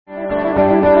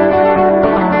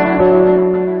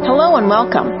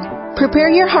welcome.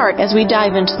 Prepare your heart as we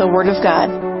dive into the Word of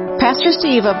God. Pastor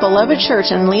Steve of Beloved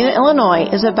Church in Lena, Illinois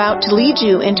is about to lead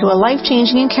you into a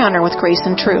life-changing encounter with grace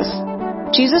and truth.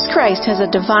 Jesus Christ has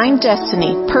a divine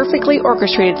destiny perfectly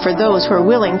orchestrated for those who are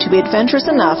willing to be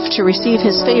adventurous enough to receive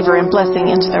His favor and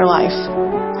blessing into their life.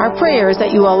 Our prayer is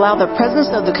that you will allow the presence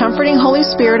of the comforting Holy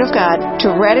Spirit of God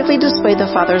to radically display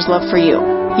the Father's love for you.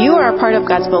 You are a part of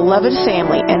God's beloved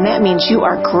family, and that means you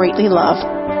are greatly loved.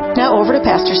 Now over to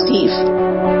Pastor Steve.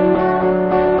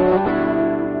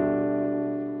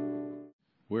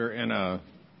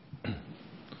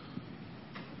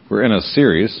 We're in a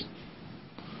series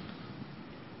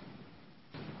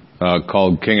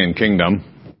called King and Kingdom.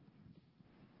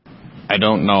 I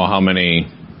don't know how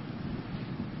many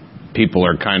people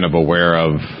are kind of aware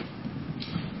of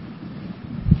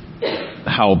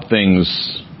how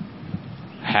things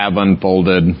have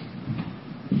unfolded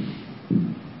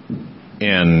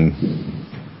in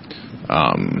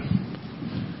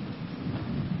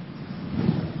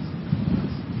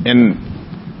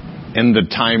the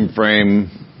time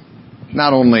frame,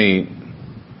 not only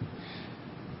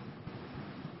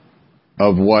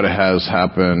of what has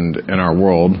happened in our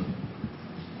world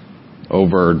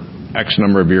over X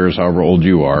number of years, however old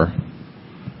you are,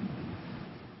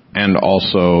 and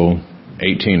also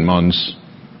 18 months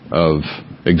of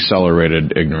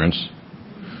accelerated ignorance.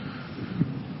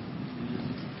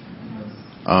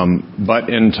 But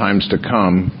in times to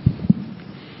come,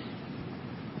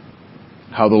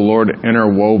 how the Lord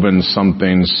interwoven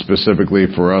something specifically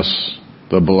for us,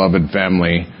 the beloved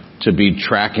family, to be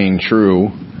tracking true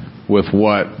with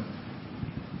what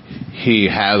He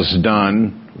has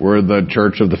done. We're the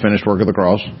church of the finished work of the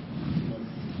cross.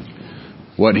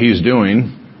 What He's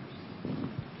doing,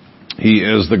 He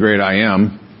is the great I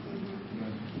am.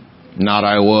 Not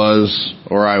I was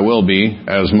or I will be,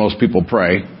 as most people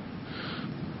pray.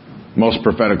 Most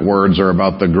prophetic words are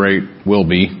about the great will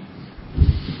be,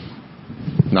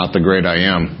 not the great I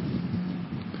am.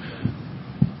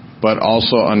 But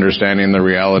also understanding the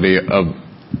reality of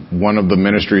one of the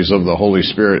ministries of the Holy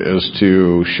Spirit is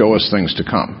to show us things to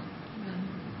come.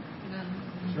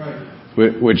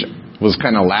 Which was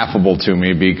kind of laughable to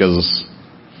me because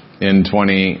in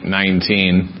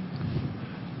 2019,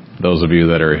 those of you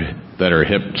that are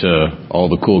hip to all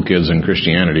the cool kids in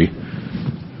Christianity,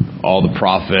 all the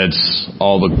prophets,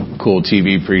 all the cool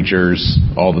TV preachers,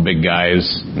 all the big guys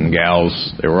and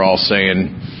gals, they were all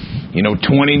saying,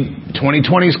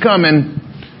 2020's coming.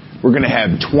 We're going to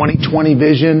have 2020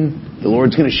 vision. The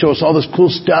Lord's going to show us all this cool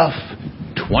stuff.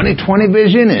 2020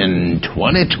 vision in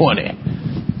 2020.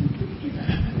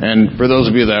 And for those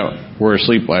of you that were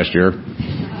asleep last year,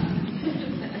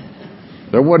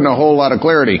 there wasn't a whole lot of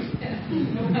clarity.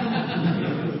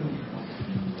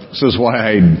 This is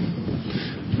why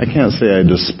I can't say I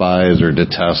despise or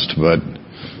detest, but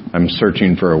I'm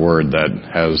searching for a word that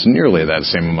has nearly that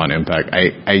same amount of impact.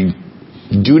 I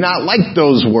do not like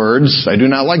those words. I do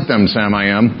not like them, Sam, I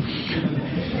am.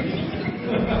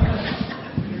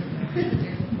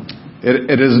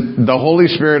 It is the Holy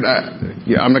Spirit.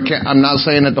 I'm not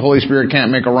saying that the Holy Spirit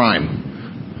can't make a rhyme.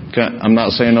 I'm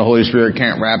not saying the Holy Spirit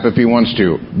can't rap if He wants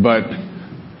to, but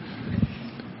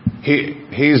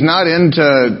He's not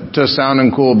into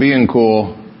sounding cool, being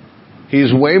cool.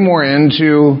 He's way more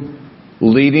into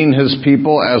leading His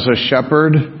people as a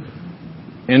shepherd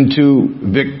into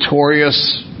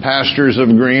victorious pastures of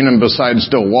green and beside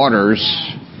still waters.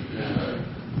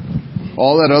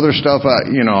 All that other stuff,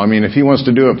 if He wants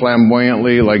to do it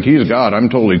flamboyantly, like He's God, I'm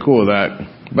totally cool with that.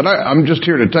 But I'm just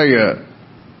here to tell you,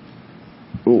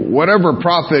 whatever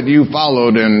prophet you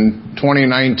followed in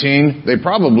 2019, they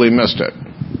probably missed it.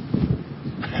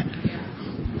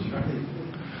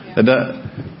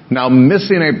 Now,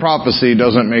 missing a prophecy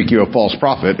doesn't make you a false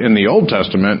prophet. In the Old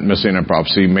Testament, missing a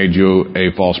prophecy made you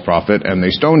a false prophet, and they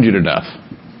stoned you to death.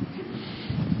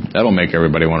 That'll make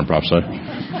everybody want to prophesy.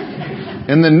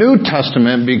 In the New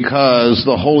Testament, because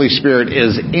the Holy Spirit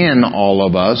is in all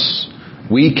of us,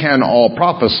 we can all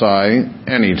prophesy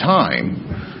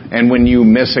anytime. And when you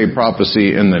miss a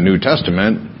prophecy in the New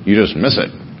Testament, you just miss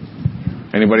it.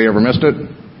 Anybody ever missed it?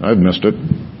 I've missed it.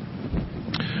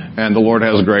 And the Lord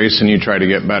has grace, and you try to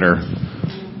get better.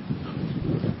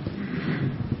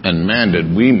 And man,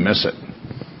 did we miss it.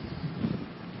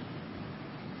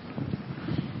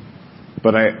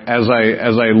 But as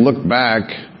I look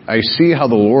back, I see how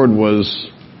the Lord was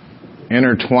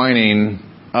intertwining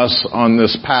us on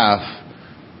this path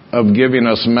of giving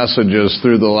us messages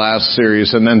through the last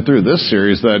series and then through this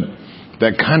series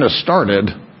that kind of started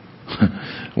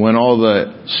when all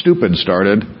the stupid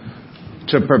started,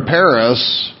 to prepare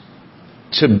us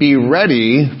to be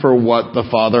ready for what the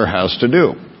Father has to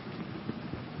do.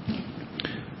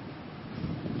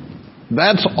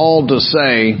 That's all to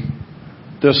say,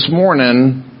 this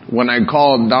morning, when I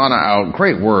called Donna out,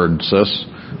 great word, sis.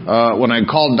 When I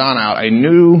called Donna out, I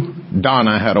knew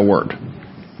Donna had a word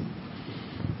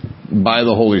by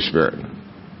the Holy Spirit.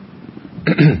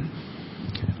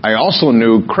 I also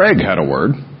knew Craig had a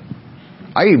word.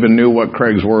 I even knew what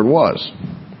Craig's word was.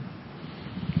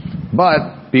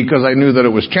 But because I knew that it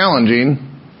was challenging,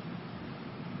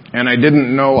 and I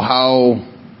didn't know how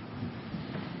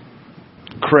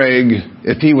Craig,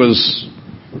 if he was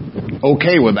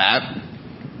okay with that,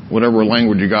 whatever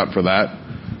language you got for that,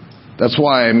 that's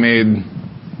why I made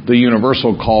the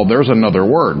universal call, there's another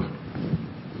word.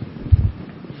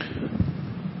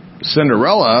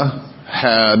 Cinderella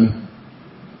had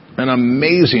an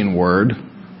amazing word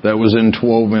that was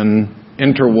interwoven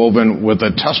with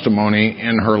a testimony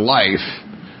in her life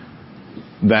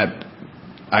that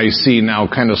I see now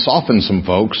kind of soften some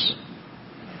folks,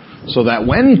 so that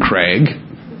when Craig,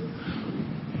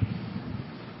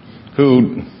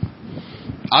 who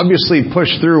obviously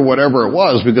pushed through whatever it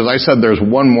was, because I said there's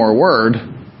one more word,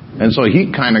 and so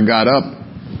he kind of got up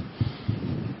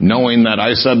knowing that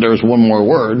I said there's one more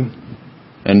word,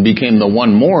 and became the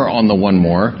one more on the one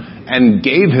more, and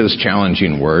gave his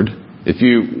challenging word. If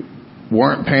you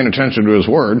weren't paying attention to his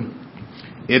word,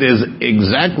 it is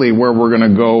exactly where we're going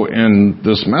to go in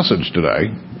this message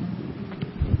today.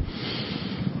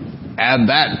 Add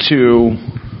that to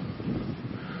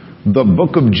the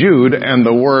book of Jude and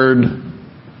the word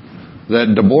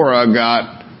that Deborah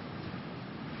got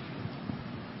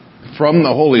from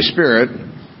the Holy Spirit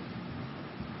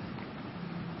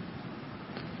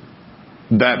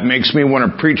that makes me want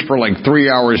to preach for like 3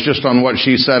 hours just on what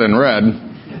she said and read,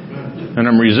 and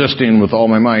I'm resisting with all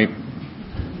my might.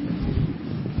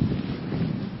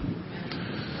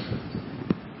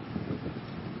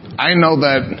 I know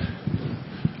that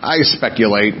I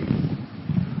speculate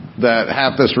that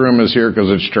half this room is here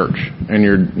because it's church, and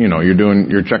you're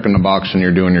checking the box and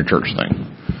you're doing your church thing.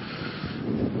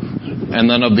 And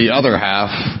then of the other half,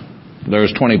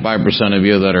 there's 25% of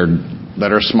you that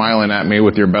are smiling at me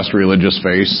with your best religious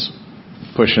face,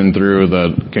 pushing through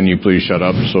the "can you please shut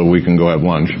up so we can go have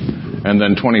lunch?" And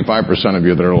then 25% of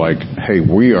you that are like, "Hey,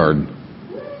 we are."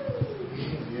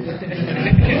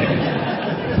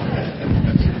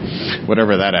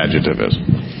 Whatever that adjective is.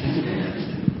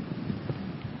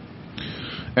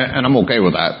 And I'm okay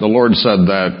with that. The Lord said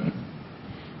that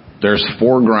there's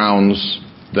 4 grounds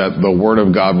that the Word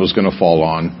of God was going to fall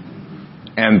on,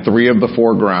 and 3 of the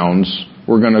 4 grounds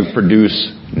were going to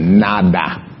produce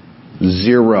nada,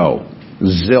 0,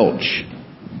 zilch.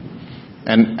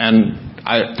 And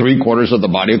 3/4 of the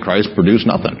body of Christ produce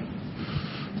nothing.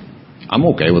 I'm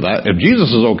okay with that. If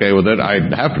Jesus is okay with it,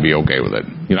 I'd have to be okay with it.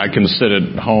 I can sit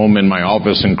at home in my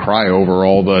office and cry over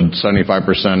all the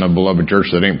 75% of Beloved Church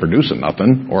that ain't producing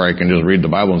nothing. Or I can just read the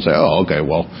Bible and say, oh, okay,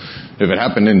 well, if it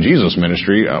happened in Jesus'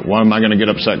 ministry, why am I going to get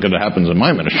upset because it happens in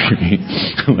my ministry?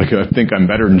 Like, I think I'm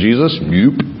better than Jesus?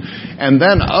 Nope. And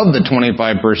then of the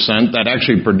 25% that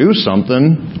actually produce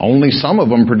something, only some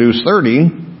of them produce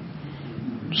 30.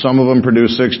 Some of them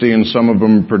produced 60 and some of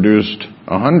them produced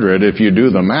 100. If you do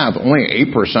the math, only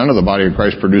 8% of the body of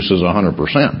Christ produces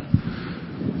 100%.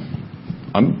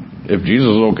 If Jesus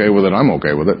is okay with it, I'm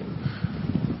okay with it.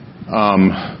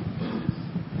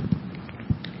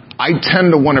 I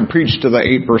tend to want to preach to the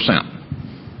 8%.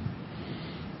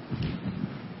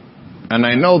 And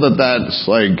I know that that's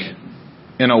like,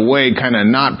 in a way, kind of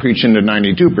not preaching to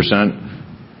 92%,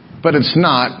 but it's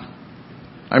not.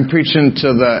 I'm preaching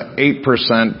to the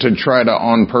 8% to try to,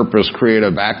 on purpose, create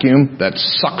a vacuum that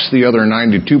sucks the other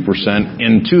 92%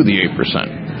 into the 8%.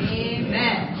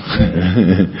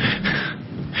 Amen.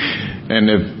 And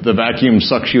if the vacuum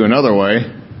sucks you another way,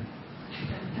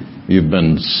 you've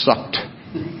been sucked. Is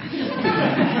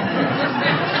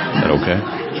that okay?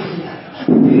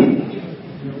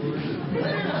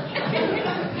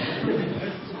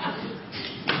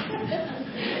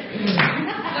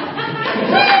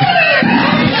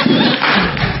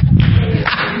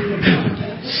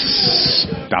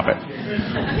 Stop it.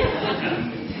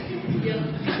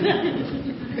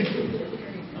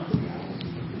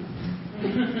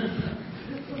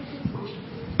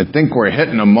 I think we're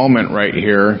hitting a moment right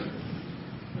here.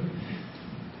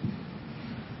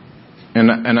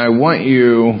 And I want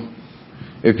you,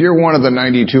 if you're one of the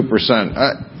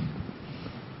 92%,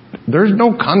 there's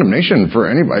no condemnation for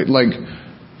anybody. Like,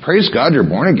 praise God you're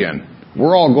born again.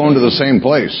 We're all going to the same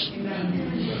place.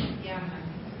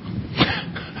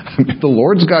 The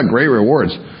Lord's got great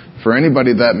rewards for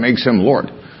anybody that makes Him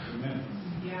Lord.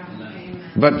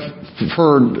 But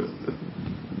for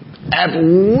at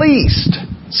least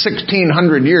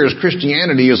 1,600 years,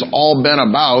 Christianity has all been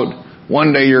about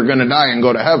one day you're going to die and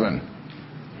go to heaven.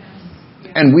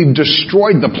 And we've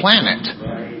destroyed the planet.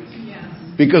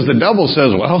 Because the devil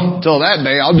says, well, till that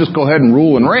day, I'll just go ahead and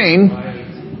rule and reign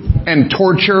and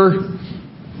torture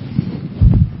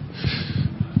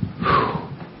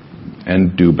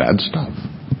and do bad stuff.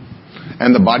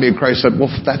 And the body of Christ said, well,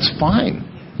 that's fine.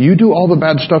 You do all the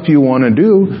bad stuff you want to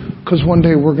do, because one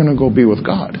day we're going to go be with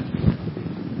God.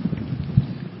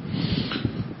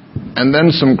 And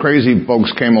then some crazy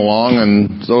folks came along,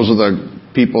 and those are the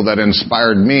people that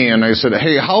inspired me, and I said,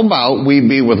 hey, how about we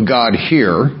be with God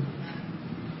here,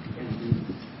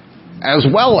 as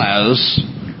well as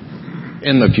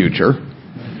in the future,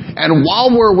 and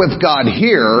while we're with God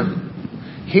here,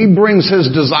 He brings His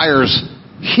desires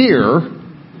here,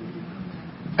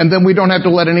 and then we don't have to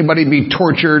let anybody be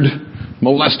tortured,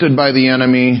 molested by the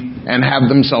enemy, and have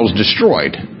themselves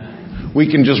destroyed. We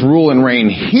can just rule and reign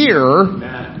here.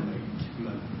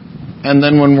 And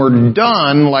then when we're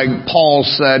done, like Paul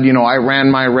said, I ran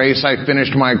my race, I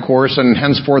finished my course, and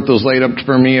henceforth was laid up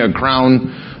for me a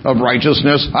crown of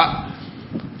righteousness.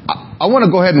 I want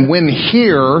to go ahead and win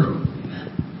here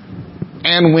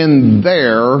and win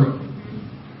there.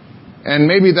 And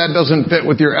maybe that doesn't fit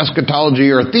with your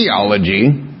eschatology or theology.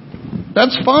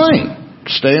 That's fine.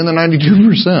 Stay in the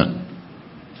 92%.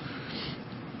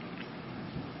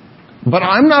 But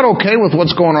I'm not okay with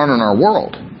what's going on in our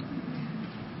world.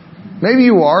 Maybe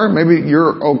you are. Maybe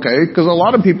you're okay. Because a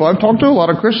lot of people, I've talked to a lot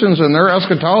of Christians, and their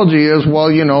eschatology is, well,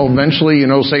 eventually,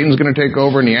 Satan's going to take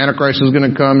over, and the Antichrist is going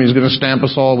to come. He's going to stamp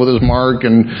us all with his mark,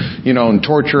 and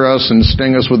torture us and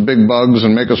sting us with big bugs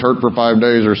and make us hurt for 5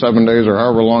 days or 7 days or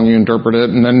however long you interpret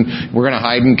it. And then we're going to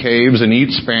hide in caves and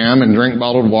eat Spam and drink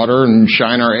bottled water and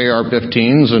shine our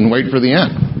AR-15s and wait for the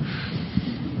end.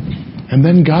 And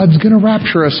then God's going to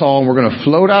rapture us all, and we're going to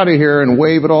float out of here and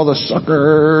wave at all the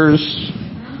suckers.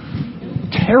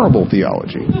 Terrible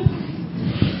theology.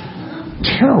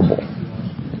 Terrible.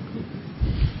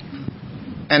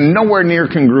 And nowhere near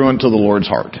congruent to the Lord's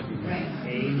heart.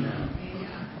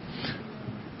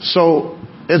 So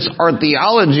it's our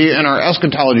theology and our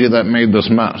eschatology that made this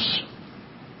mess.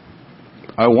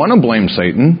 I want to blame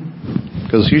Satan,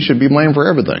 because he should be blamed for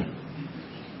everything.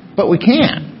 But we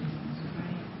can't.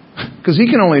 Because he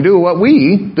can only do what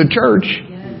we, the church,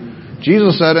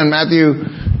 Jesus said in Matthew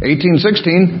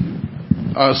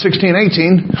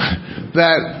 16:18,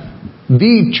 that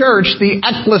the church, the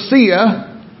ecclesia,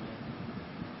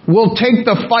 will take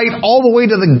the fight all the way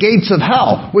to the gates of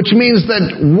hell. Which means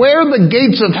that where the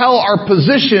gates of hell are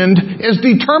positioned is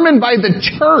determined by the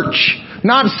church,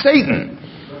 not Satan.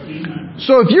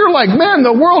 So if you're like, man,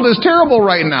 the world is terrible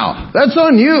right now, that's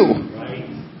on you.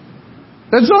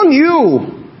 That's on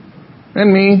you.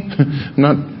 And me. I'm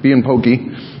not being pokey.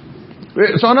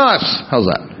 It's on us. How's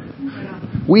that?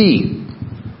 We,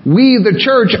 the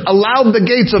church, allowed the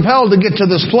gates of hell to get to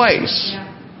this place.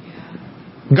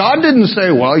 God didn't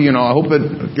say, well, I hope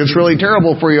it gets really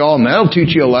terrible for you all and that'll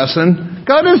teach you a lesson.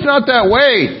 God is not that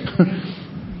way.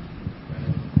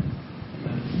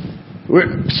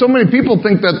 So many people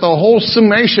think that the whole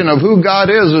summation of who God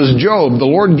is Job. The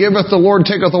Lord giveth, the Lord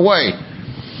taketh away.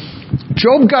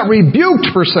 Job got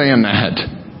rebuked for saying that.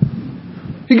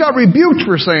 He got rebuked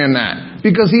for saying that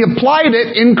because he applied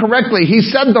it incorrectly. He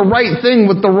said the right thing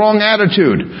with the wrong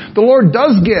attitude. The Lord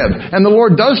does give and the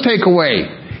Lord does take away.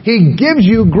 He gives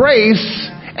you grace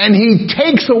and He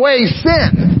takes away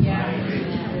sin.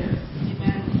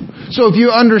 So if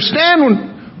you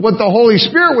understand what the Holy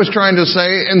Spirit was trying to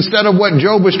say instead of what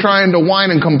Job was trying to whine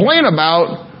and complain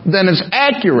about, then it's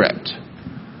accurate.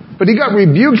 But he got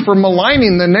rebuked for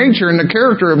maligning the nature and the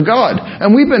character of God.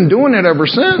 And we've been doing it ever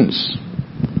since.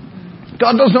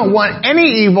 God doesn't want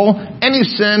any evil, any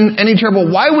sin, any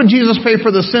trouble. Why would Jesus pay for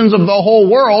the sins of the whole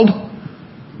world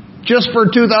just for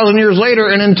 2,000 years later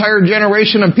an entire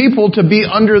generation of people to be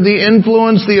under the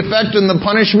influence, the effect, and the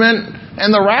punishment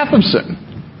and the wrath of sin?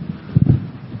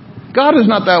 God is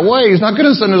not that way. He's not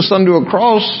going to send His Son to a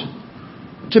cross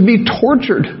to be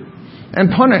tortured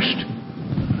and punished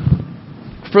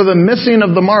for the missing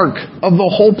of the mark of the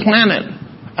whole planet,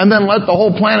 and then let the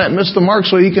whole planet miss the mark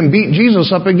so He can beat Jesus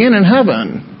up again in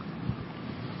heaven.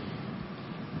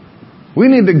 We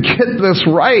need to get this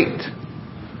right.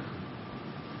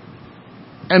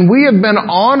 And we have been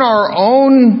on our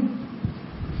own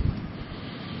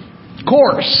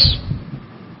course,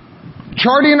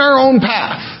 charting our own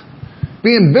path,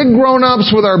 being big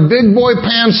grown-ups with our big boy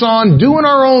pants on, doing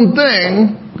our own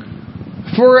thing,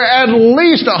 for at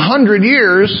least 100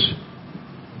 years,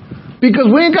 because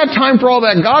we ain't got time for all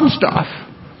that God stuff.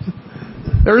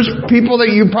 There's people that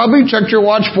you probably checked your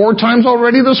watch 4 times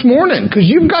already this morning because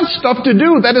you've got stuff to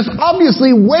do that is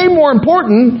obviously way more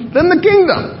important than the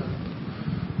kingdom.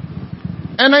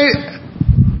 And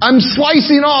I'm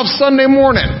slicing off Sunday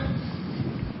morning.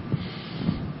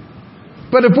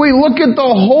 But if we look at the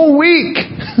whole week,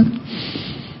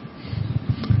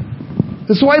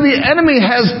 this is why the enemy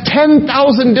has 10,000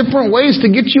 different ways to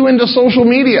get you into social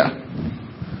media.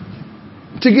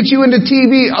 To get you into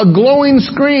TV, a glowing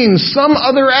screen, some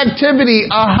other activity,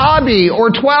 a hobby, or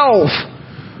 12.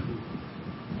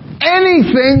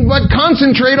 Anything but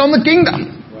concentrate on the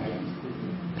kingdom.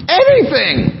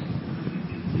 Anything.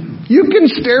 You can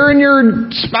stare in your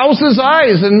spouse's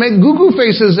eyes and make goo-goo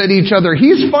faces at each other.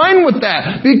 He's fine with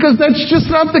that because that's just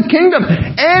not the kingdom.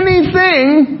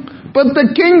 Anything but the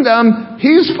kingdom,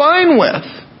 he's fine with.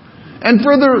 And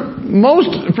for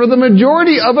the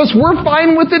majority of us, we're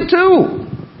fine with it too.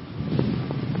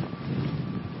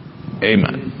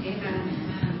 Amen.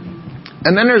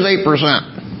 And then there's 8%.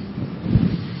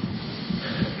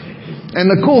 And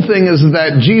the cool thing is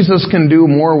that Jesus can do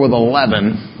more with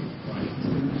 11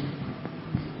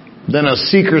 than a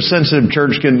seeker-sensitive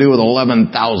church can do with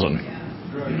 11,000.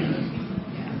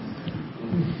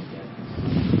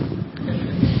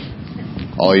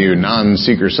 All you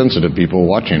non-seeker-sensitive people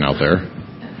watching out there,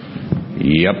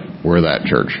 yep, we're that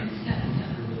church.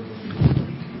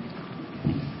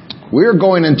 We're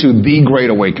going into the Great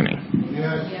Awakening.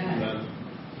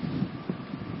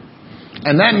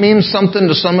 And that means something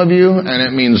to some of you, and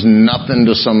it means nothing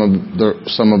to some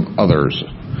of others.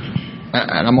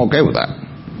 And I'm okay with that.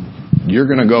 You're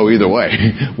going to go either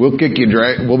way. We'll kick you,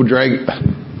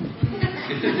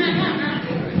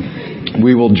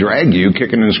 we will drag you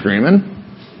kicking and screaming.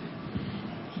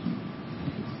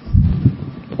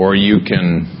 Or you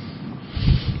can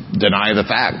deny the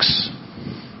facts.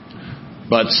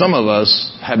 But some of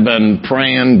us have been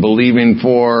praying, believing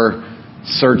for,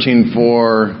 searching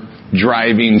for,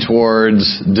 driving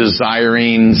towards,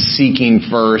 desiring, seeking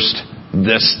first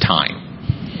this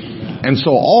time. And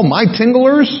so all my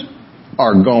tinglers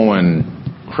are going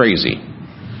crazy.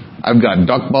 I've got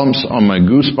duck bumps on my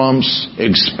goosebumps,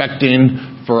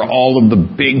 expecting for all of the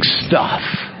big stuff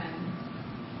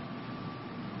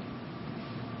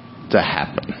to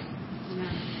happen.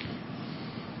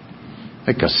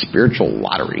 Like a spiritual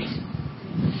lottery.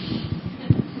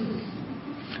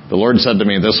 The Lord said to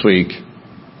me this week,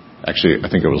 actually, I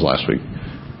think it was last week.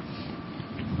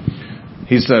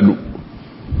 He said,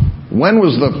 when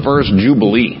was the first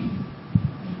Jubilee?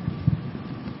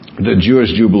 The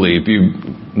Jewish Jubilee. If you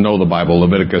know the Bible,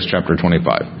 Leviticus chapter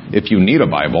 25. If you need a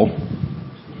Bible,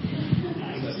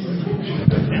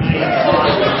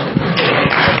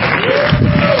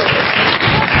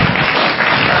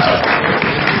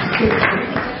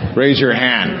 raise your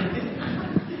hand.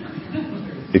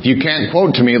 If you can't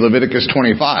quote to me Leviticus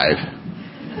 25,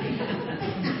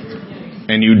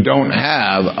 and you don't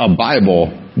have a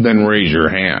Bible, then raise your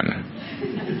hand.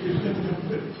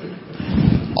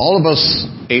 All of us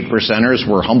 8%ers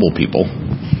were humble people.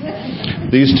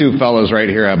 These two fellows right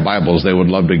here have Bibles. They would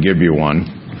love to give you one.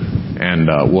 And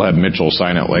we'll have Mitchell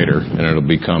sign it later, and it'll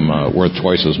become worth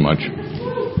twice as much.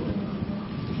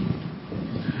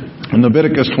 In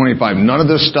Leviticus 25, none of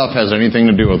this stuff has anything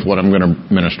to do with what I'm going to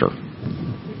minister.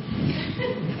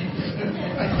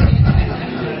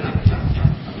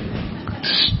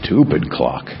 Stupid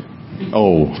clock.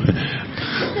 Oh.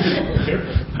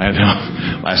 I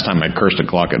know. Last time I cursed a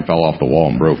clock, it fell off the wall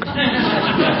and broke.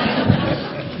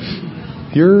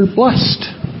 You're blessed.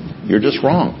 You're just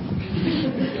wrong.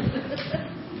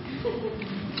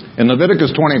 In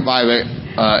Leviticus 25,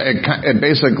 it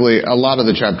basically, a lot of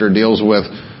the chapter deals with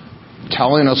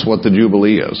telling us what the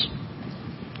Jubilee is.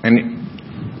 And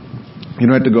you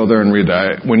don't have to go there and read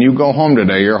that. When you go home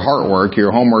today, your homework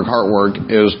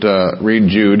is to read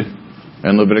Jude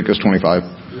and Leviticus 25.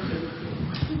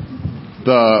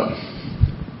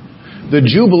 The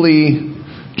Jubilee,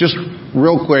 just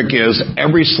real quick, is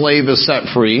every slave is set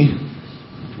free.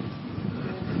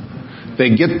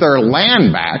 They get their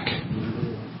land back.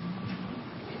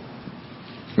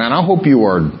 Man, I hope you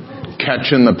are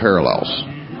catching the parallels.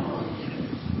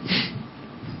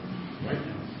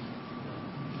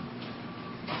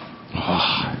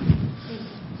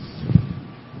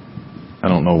 I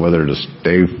don't know whether to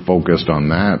stay focused on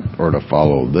that or to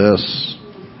follow this.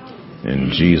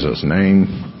 In Jesus' name.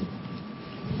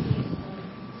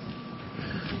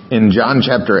 In John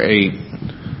chapter 8.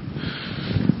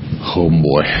 Oh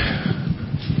boy.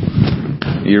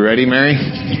 You ready, Mary?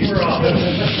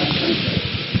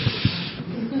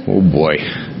 Oh boy.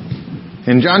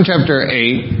 In John chapter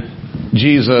 8,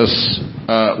 Jesus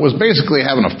was basically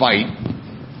having a fight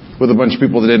with a bunch of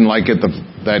people that didn't like it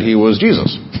that he was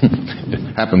Jesus.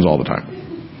 It happens all the time.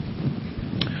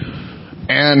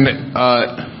 And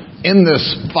in this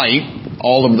fight,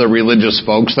 all of the religious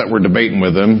folks that were debating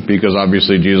with him, because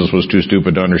obviously Jesus was too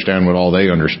stupid to understand what all they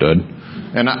understood.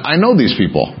 And I know these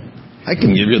people. I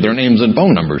can give you their names and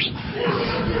phone numbers.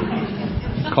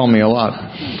 Call me a lot.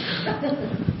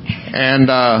 And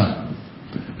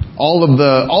all of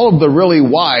the really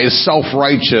wise,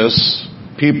 self-righteous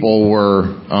people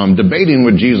were debating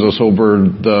with Jesus over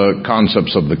the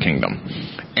concepts of the kingdom.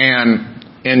 And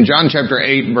in John chapter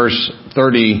 8, verse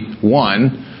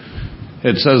 31,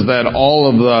 it says that all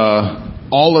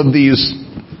of these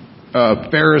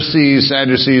Pharisees,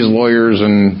 Sadducees, lawyers,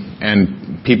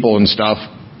 and people and stuff,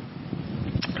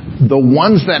 the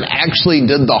ones that actually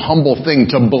did the humble thing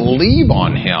to believe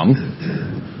on him,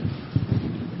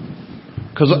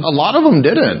 because a lot of them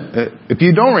didn't. If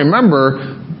you don't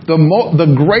remember,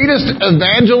 the greatest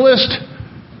evangelist,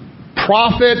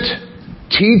 prophet,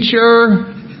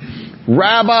 teacher,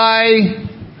 rabbi,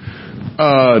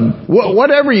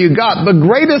 whatever you got, the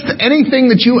greatest anything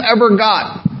that you ever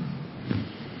got,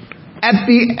 at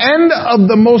the end of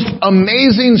the most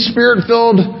amazing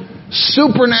Spirit-filled,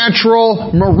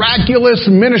 supernatural, miraculous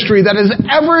ministry that has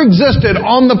ever existed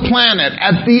on the planet,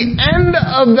 at the end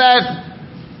of that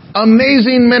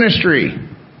amazing ministry,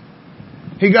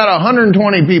 he got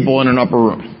 120 people in an upper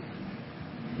room.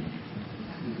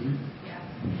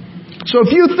 So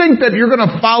if you think that you're going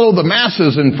to follow the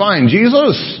masses and find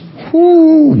Jesus,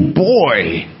 whoo,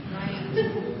 boy,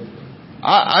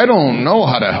 I don't know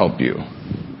how to help you.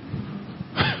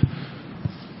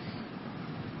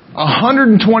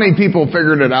 120 people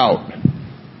figured it out.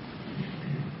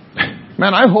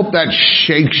 Man, I hope that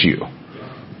shakes you.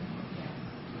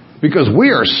 Because we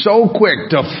are so quick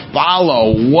to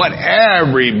follow what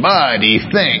everybody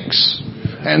thinks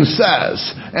and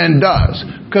says and does.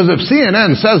 Because if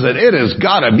CNN says it, it has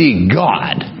got to be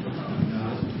God.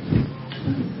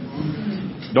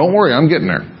 Don't worry, I'm getting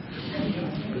there.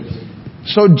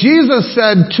 So Jesus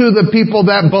said to the people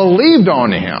that believed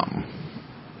on him,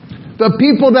 the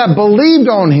people that believed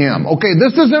on him. Okay,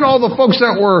 this isn't all the folks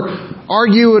that were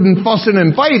arguing and fussing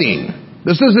and fighting.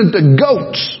 This isn't the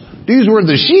goats. These were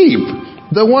the sheep.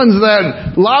 The ones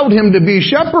that allowed him to be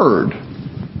shepherd.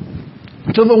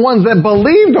 To the ones that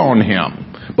believed on him.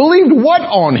 Believed what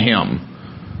on him?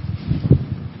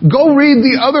 Go read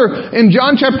the other. In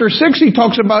John chapter 6, he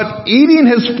talks about eating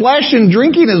his flesh and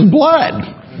drinking his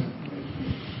blood.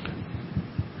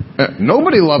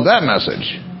 Nobody loved that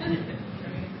message.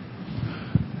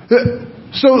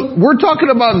 So we're talking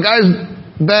about guys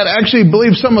that actually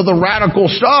believe some of the radical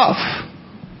stuff.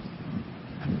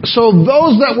 So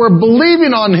those that were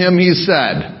believing on him, he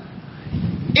said,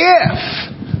 if,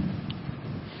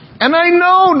 and I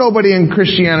know nobody in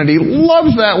Christianity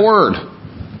loves that word,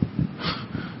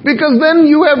 because then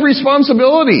you have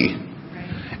responsibility.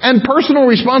 And personal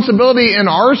responsibility in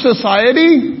our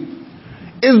society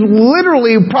is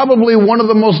literally probably one of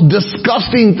the most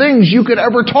disgusting things you could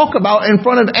ever talk about in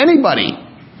front of anybody.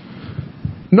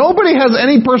 Nobody has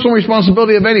any personal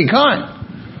responsibility of any kind.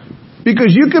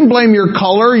 Because you can blame your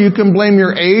color, you can blame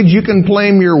your age, you can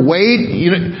blame your weight,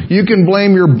 you can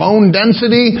blame your bone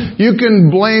density, you can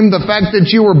blame the fact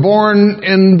that you were born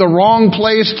in the wrong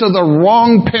place to the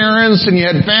wrong parents and you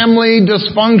had family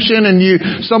dysfunction and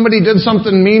somebody did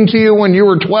something mean to you when you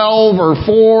were 12 or 4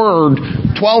 or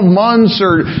 12 months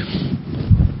or...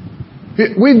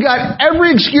 We've got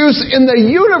every excuse in the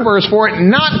universe for it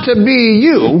not to be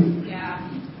you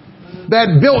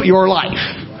that built your life.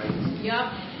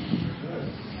 Yep.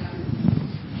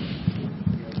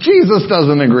 Jesus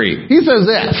doesn't agree. He says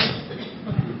if.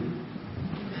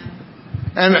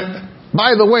 And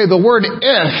by the way, the word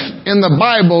if in the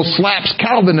Bible slaps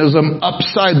Calvinism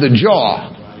upside the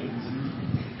jaw.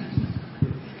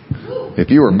 If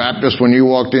you were Baptist when you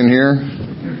walked in here,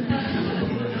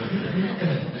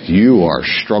 you are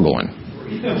struggling.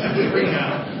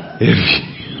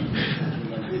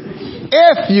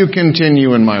 If you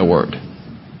continue in my word.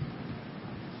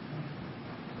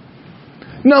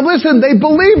 Now listen, they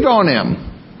believed on him.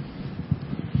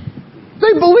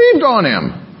 They believed on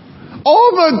him.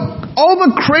 All the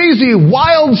crazy,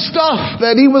 wild stuff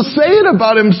that he was saying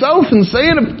about himself and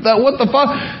saying that what the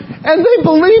fuck, and they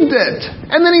believed it.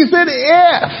 And then he said,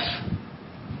 if.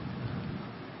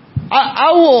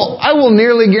 I will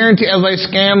nearly guarantee, as I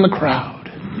scan the crowd,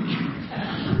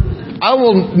 I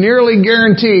will nearly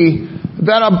guarantee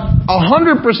that 100%,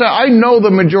 I know the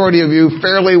majority of you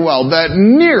fairly well, that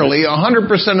nearly 100%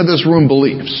 of this room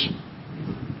believes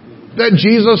that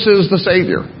Jesus is the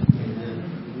Savior.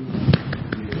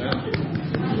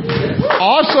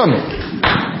 Awesome.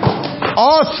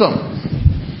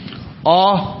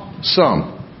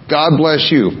 Awesome. God bless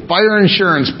you. Fire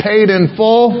insurance paid in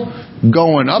full,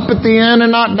 going up at the end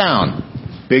and not down.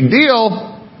 Big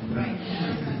deal.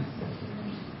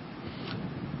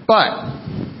 But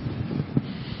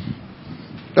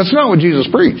that's not what Jesus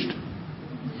preached.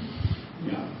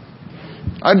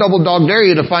 I double dog dare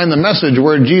you to find the message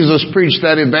where Jesus preached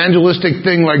that evangelistic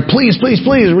thing like, please, please,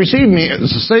 please receive me as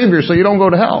a Savior so you don't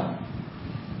go to hell.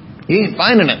 You ain't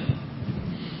finding it.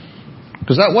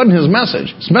 Because that wasn't his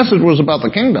message. His message was about the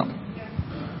kingdom.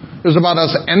 It was about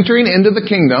us entering into the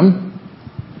kingdom,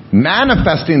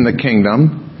 manifesting the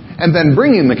kingdom, and then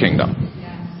bringing the kingdom.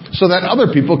 So that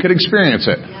other people could experience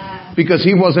it. Because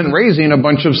he wasn't raising a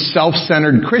bunch of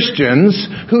self-centered Christians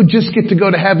who just get to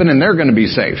go to heaven and they're going to be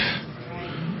safe.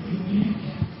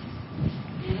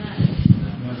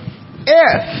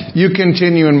 If you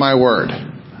continue in my word,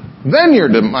 then you're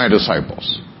my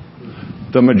disciples.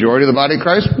 The majority of the body of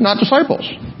Christ, not disciples.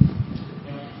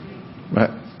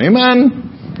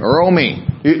 Amen. Or oh me.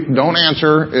 Don't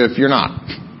answer if you're not.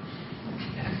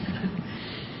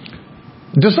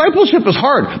 Discipleship is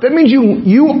hard. That means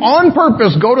you on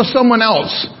purpose go to someone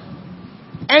else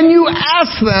and you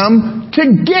ask them to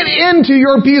get into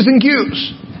your P's and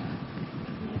Q's.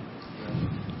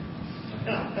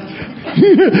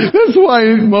 That's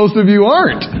why most of you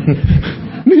aren't.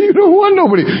 You don't want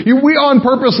nobody. We on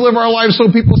purpose live our lives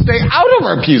so people stay out of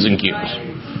our P's and Q's.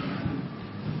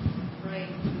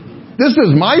 This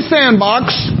is my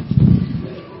sandbox,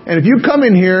 and if you come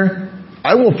in here,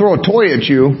 I will throw a toy at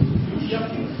you.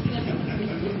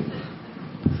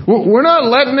 We're not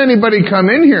letting anybody come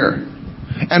in here.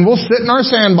 And we'll sit in our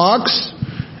sandbox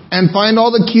and find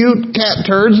all the cute cat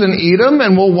turds and eat them,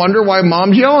 and we'll wonder why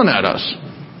Mom's yelling at us.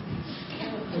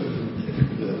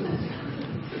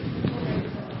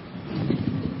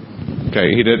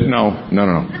 Okay, he didn't. No.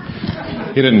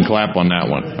 He didn't clap on that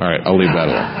one. All right, I'll leave that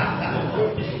alone.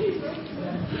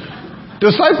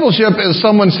 Discipleship is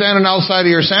someone standing outside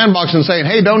of your sandbox and saying,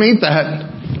 hey, don't eat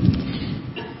that.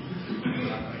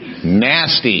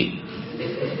 Nasty.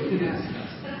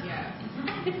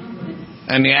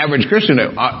 And the average Christian,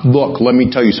 look, let me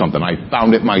tell you something. I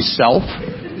found it myself.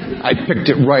 I picked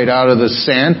it right out of the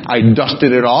sand. I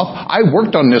dusted it off. I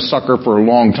worked on this sucker for a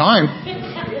long time.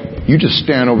 You just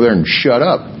stand over there and shut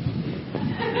up.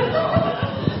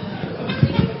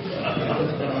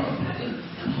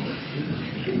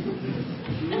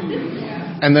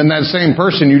 And then that same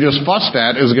person you just fussed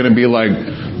at is going to be like,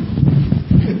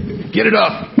 get it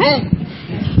up.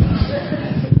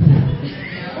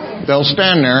 They'll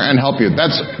stand there and help you.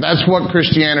 That's what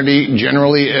Christianity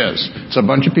generally is. It's a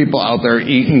bunch of people out there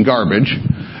eating garbage,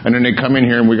 and then they come in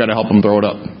here and we got to help them throw it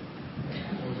up.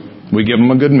 We give them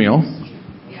a good meal,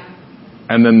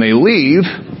 and then they leave.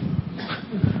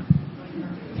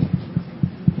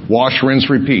 Wash, rinse,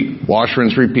 repeat. Wash,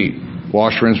 rinse, repeat.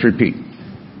 Wash, rinse, repeat.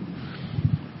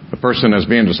 The person that's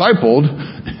being discipled,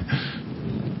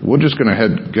 we're just going to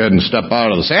go ahead and step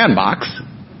out of the sandbox,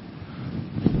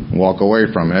 walk away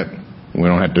from it. We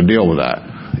don't have to deal with that.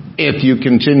 If you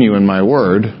continue in my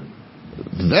word,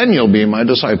 then you'll be my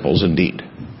disciples indeed.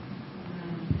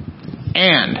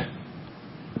 And,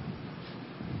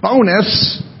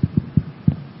 bonus,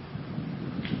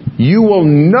 you will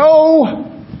know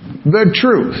the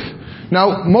truth.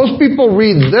 Now, most people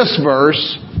read this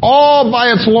verse all by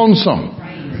its lonesome.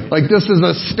 Like this is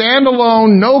a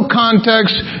standalone, no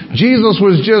context. Jesus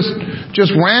was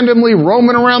just randomly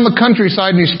roaming around the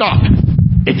countryside and he stopped.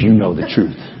 If you know the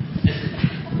truth.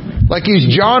 Like he's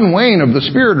John Wayne of the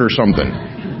Spirit or something.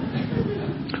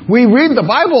 We read the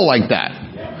Bible like that.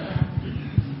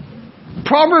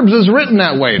 Proverbs is written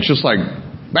that way. It's just like,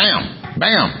 bam,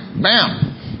 bam,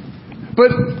 bam. But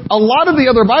a lot of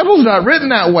the other Bible's not written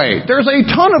that way. There's a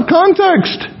ton of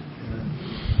context.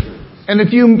 And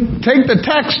if you take the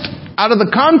text out of the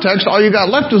context, all you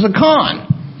got left is a con.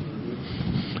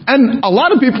 And a lot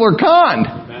of people are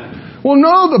conned. Well,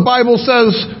 no, the Bible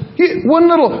says,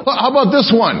 how about this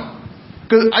one?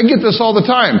 Because I get this all the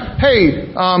time. Hey,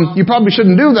 you probably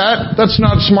shouldn't do that. That's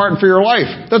not smart for your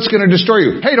life. That's going to destroy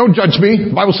you. Hey, don't judge me.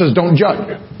 The Bible says don't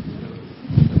judge.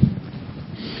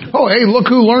 Oh, hey, look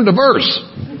who learned a verse.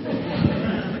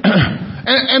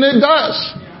 And it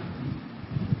does.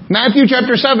 Matthew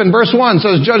chapter 7, verse 1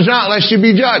 says, judge not lest you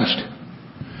be judged.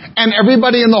 And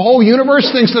everybody in the whole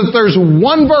universe thinks that there's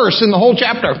one verse in the whole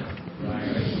chapter.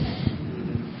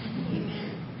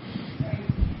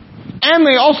 And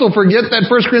they also forget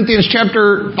that 1 Corinthians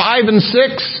chapter 5 and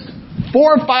 6,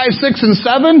 4, 5, 6, and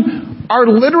 7 are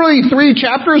literally 3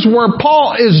 chapters where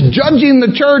Paul is judging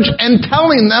the church and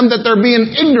telling them that they're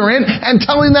being ignorant and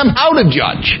telling them how to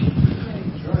judge.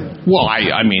 Well,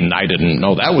 I mean, I didn't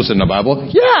know that was in the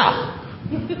Bible. Yeah.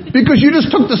 Because you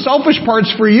just took the selfish parts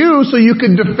for you so you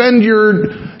could defend your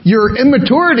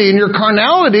immaturity and your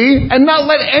carnality and not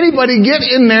let anybody get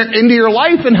in there into your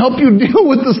life and help you deal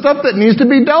with the stuff that needs to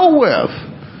be dealt with.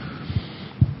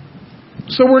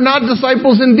 So we're not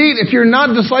disciples indeed. If you're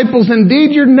not disciples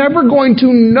indeed, you're never going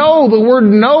to know. The word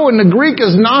know in the Greek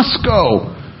is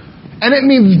nosko. And it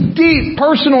means deep,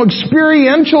 personal,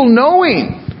 experiential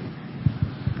knowing.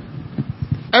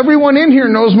 Everyone in here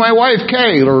knows my wife,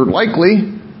 Kay, or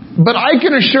likely. But I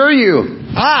can assure you,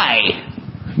 I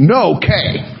know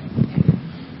Kay.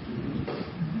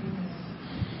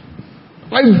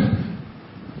 I've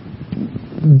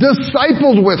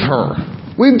discipled with her.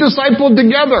 We've discipled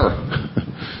together.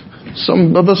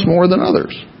 Some of us more than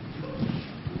others.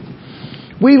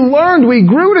 We learned, we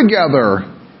grew together.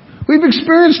 We've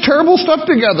experienced terrible stuff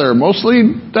together,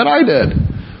 mostly that I did.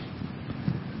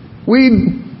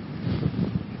 We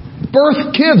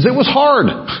birthed kids. It was hard.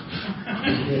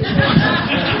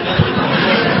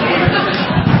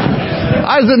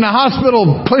 I was in the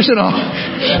hospital pushing off.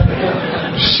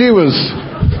 She was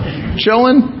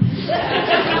chilling.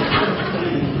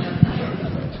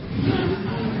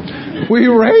 We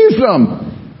raised them.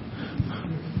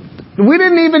 We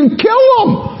didn't even kill them.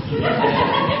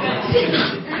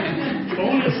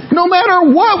 No matter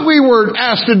what we were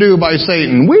asked to do by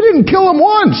Satan, we didn't kill them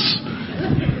once.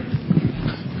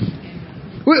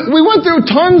 We went through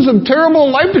tons of terrible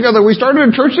life together. We started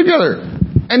a church together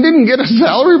and didn't get a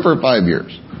salary for 5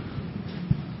 years.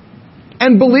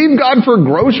 And believed God for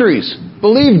groceries.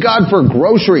 Believed God for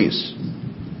groceries.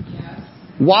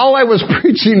 While I was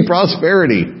preaching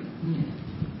prosperity.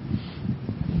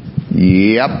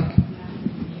 Yep.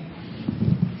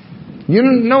 You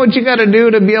know what you got to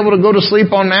do to be able to go to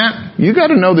sleep on that? You got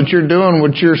to know that you're doing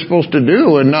what you're supposed to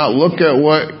do and not look at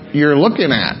what you're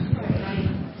looking at.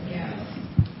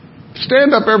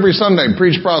 Stand up every Sunday and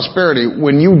preach prosperity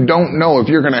when you don't know if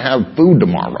you're going to have food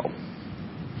tomorrow.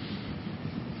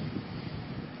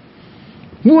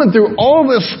 We went through all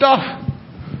this stuff.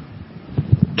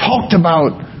 Talked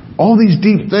about all these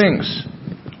deep things.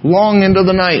 Long into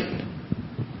the night.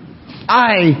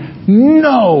 I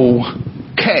know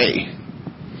Kay.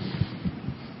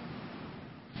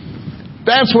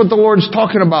 That's what the Lord's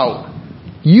talking about.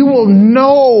 You will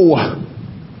know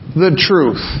the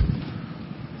truth.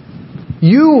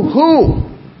 You who?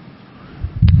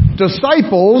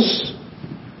 Disciples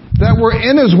that were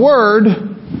in His Word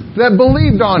that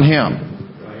believed on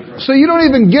Him. So you don't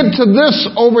even get to this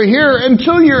over here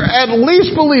until you're at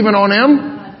least believing on Him.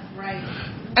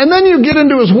 And then you get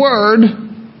into His Word.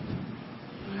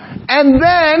 And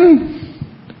then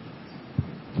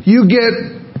you get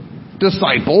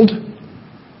discipled.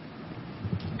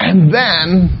 And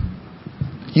then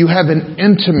you have an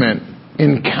intimate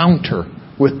encounter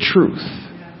with truth.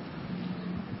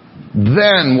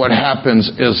 Then what happens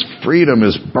is freedom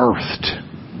is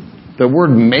birthed. The word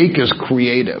make is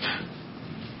creative.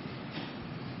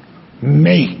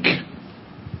 Make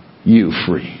you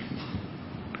free.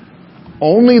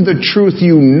 Only the truth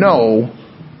you know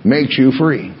makes you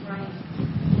free.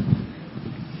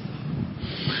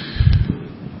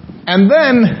 And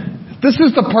then, this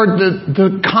is the part that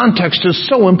the context is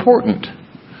so important.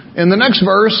 In the next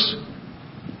verse,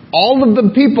 all of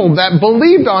the people that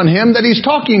believed on Him that He's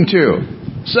talking to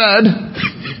said,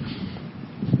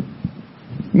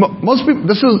 most people,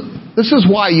 this is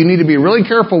why you need to be really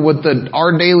careful with the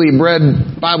Our Daily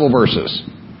Bread Bible verses.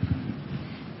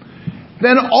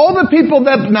 Then all the people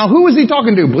that, now who is He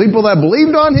talking to? People that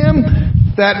believed on Him,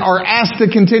 that are asked to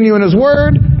continue in His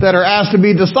Word, that are asked to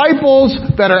be disciples,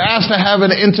 that are asked to have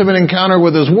an intimate encounter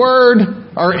with His Word,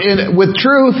 or with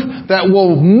truth, that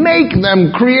will make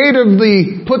them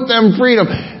creatively put them freedom.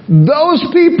 Those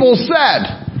people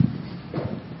said,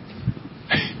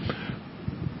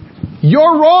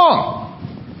 you're wrong.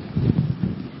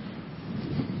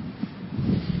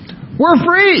 We're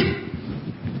free.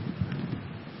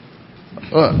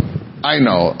 I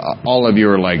know all of you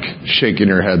are like shaking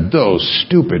your head. Those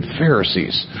stupid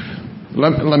Pharisees.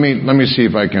 Let me see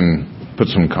if I can put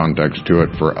some context to it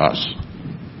for us.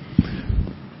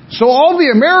 So all the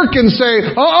Americans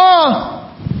say,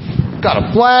 got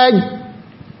a flag.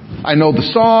 I know the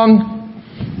song.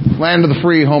 Land of the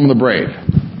free, home of the brave.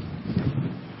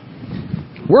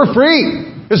 We're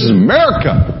free. This is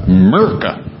America.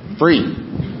 America. Free.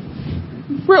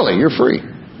 Really, you're free.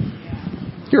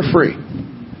 You're free.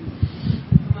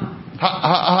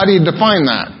 How do you define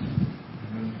that?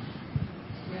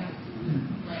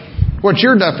 What's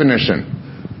your definition?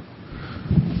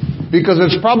 Because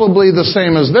it's probably the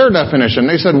same as their definition.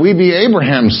 They said, we be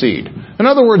Abraham's seed. In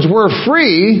other words, we're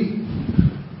free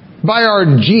by our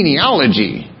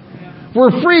genealogy.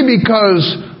 We're free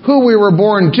because who we were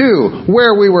born to,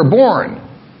 where we were born.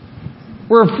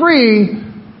 We're free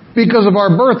because of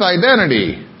our birth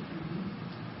identity.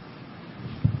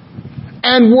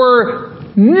 And we're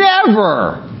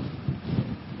never,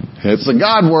 it's a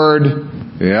God word.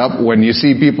 Yep, when you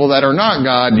see people that are not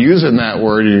God using that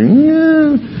word,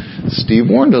 Steve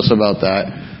warned us about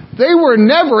that. They were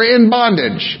never in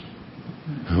bondage.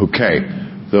 Okay,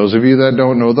 those of you that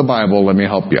don't know the Bible, let me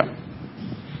help you.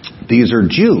 These are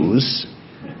Jews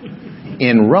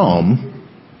in Rome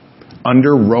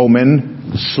under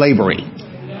Roman slavery.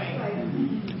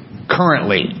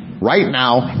 Currently, right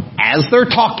now, as they're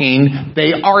talking,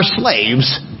 they are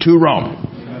slaves to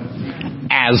Rome.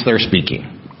 As they're speaking.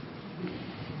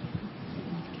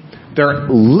 They're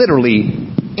literally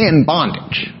in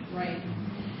bondage.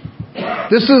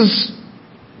 This is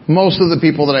most of the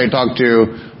people that I talk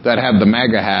to that have the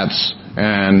MAGA hats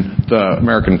and the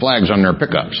American flags on their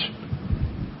pickups.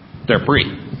 They're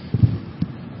free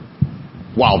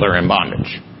while they're in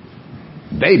bondage.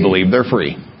 They believe they're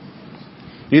free.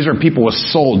 These are people with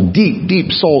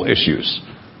deep soul issues.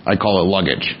 I call it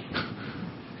luggage.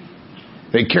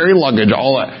 They carry luggage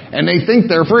and they think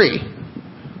they're free.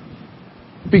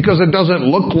 Because it doesn't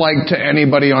look like to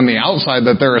anybody on the outside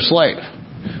that they're a slave.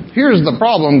 Here's the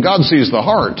problem. God sees the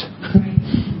heart.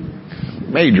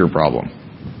 Major problem.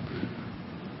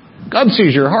 God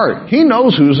sees your heart. He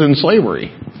knows who's in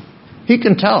slavery. He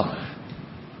can tell.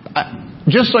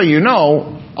 Just so you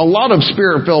know, a lot of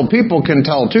spirit-filled people can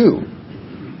tell too.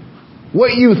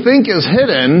 What you think is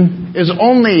hidden is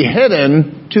only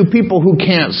hidden to people who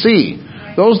can't see.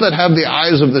 Those that have the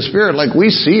eyes of the Spirit, like we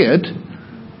see it.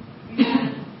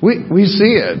 We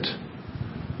see it.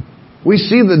 We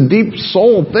see the deep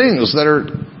soul things that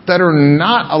are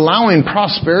not allowing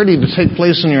prosperity to take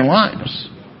place in your lives.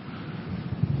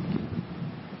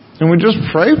 And we just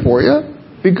pray for you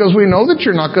because we know that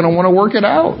you're not going to want to work it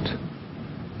out.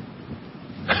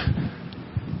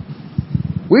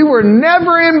 We were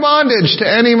never in bondage to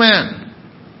any man.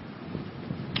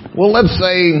 Well, let's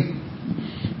say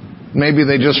maybe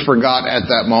they just forgot at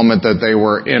that moment that they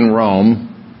were in Rome,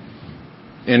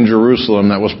 in Jerusalem,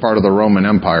 that was part of the Roman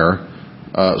Empire.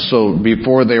 So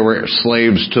before they were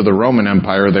slaves to the Roman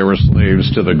Empire, they were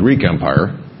slaves to the Greek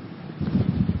Empire.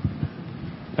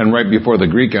 And right before the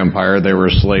Greek Empire, they were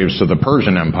slaves to the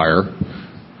Persian Empire.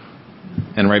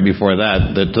 And right before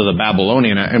that, to the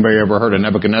Babylonian. Anybody ever heard of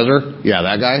Nebuchadnezzar? Yeah,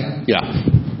 that guy?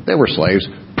 Yeah. They were slaves.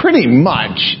 Pretty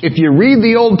much, if you read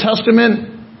the Old Testament,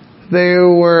 they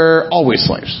were always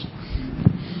slaves.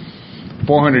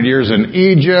 400 years in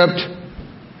Egypt.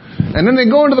 And then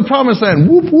they go into the Promised Land.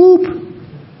 Whoop, whoop.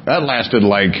 That lasted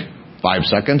like 5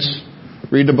 seconds.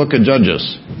 Read the book of Judges.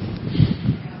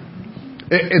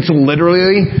 It's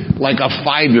literally like a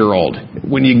 5-year-old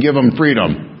when you give them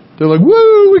freedom. They're like,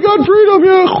 woo, we got freedom,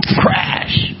 yeah.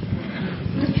 Crash.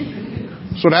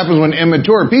 That's what happens when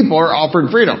immature people are offered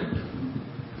freedom.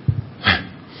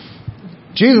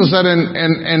 Jesus said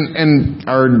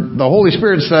or the Holy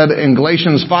Spirit said in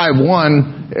Galatians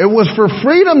 5:1, it was for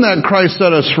freedom that Christ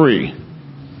set us free.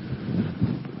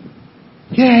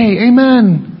 Yay,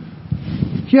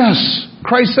 amen. Yes,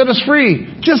 Christ set us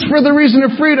free just for the reason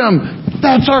of freedom.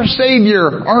 That's our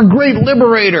Savior, our great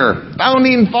liberator,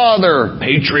 founding father,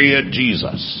 patriot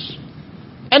Jesus.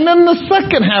 And then the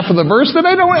second half of the verse that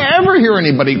I don't ever hear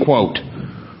anybody quote.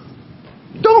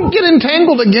 Don't get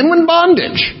entangled again with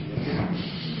bondage.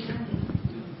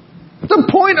 The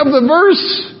point of the verse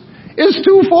is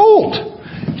twofold.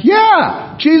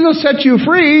 Yeah, Jesus set you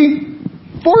free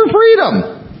for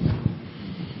freedom.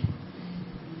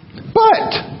 But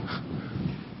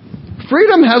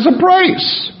freedom has a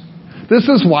price. This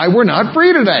is why we're not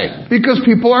free today. Because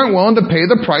people aren't willing to pay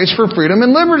the price for freedom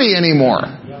and liberty anymore.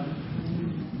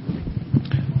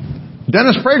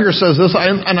 Dennis Prager says this,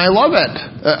 and I love it.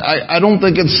 I don't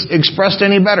think it's expressed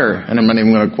any better. And I'm not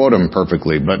even going to quote him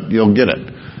perfectly, but you'll get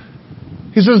it.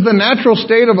 He says the natural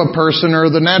state of a person,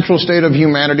 or the natural state of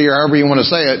humanity, or however you want to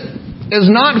say it, is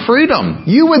not freedom.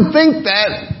 You would think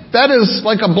that is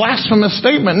like a blasphemous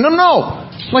statement. No.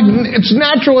 Like, it's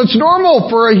natural, it's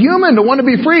normal for a human to want to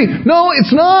be free. No,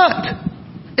 it's not.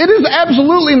 It is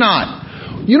absolutely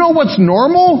not. You know what's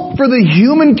normal for the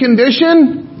human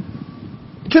condition?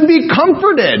 To be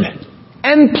comforted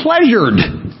and pleasured.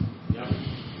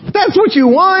 That's what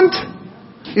you want.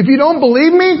 If you don't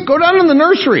believe me, go down in the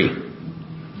nursery.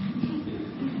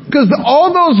 Because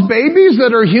all those babies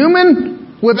that are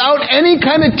human, without any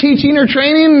kind of teaching or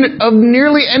training of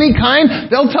nearly any kind,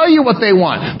 they'll tell you what they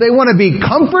want. They want to be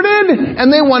comforted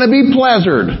and they want to be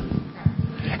pleasured.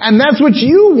 And that's what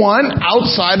you want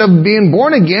outside of being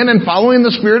born again and following the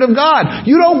Spirit of God.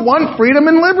 You don't want freedom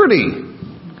and liberty.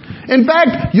 In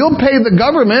fact, you'll pay the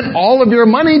government all of your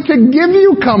money to give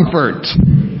you comfort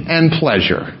and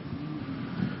pleasure.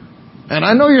 And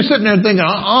I know you're sitting there thinking,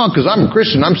 because I'm a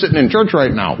Christian, I'm sitting in church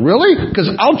right now. Really?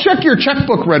 Because I'll check your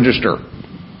checkbook register.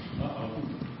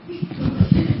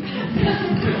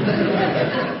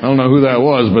 I don't know who that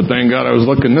was, but thank God I was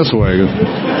looking this way.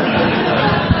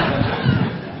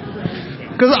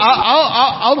 Because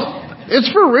it's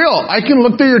for real. I can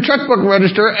look through your checkbook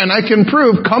register and I can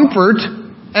prove comfort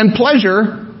and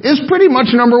pleasure is pretty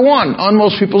much number one on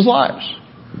most people's lives.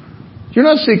 You're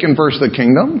not seeking first the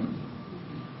kingdom.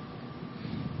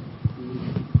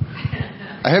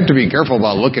 I have to be careful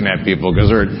about looking at people because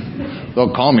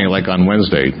they'll call me like on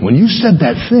Wednesday. When you said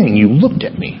that thing, you looked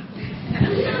at me.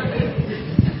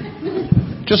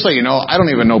 Just so you know, I don't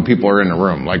even know people are in the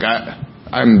room. Like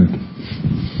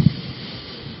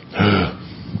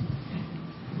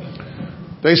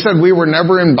They said we were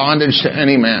never in bondage to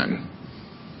any man.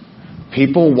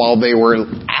 People, while they were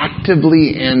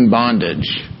actively in bondage,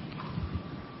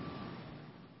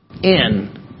 in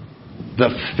the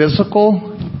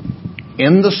physical,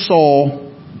 in the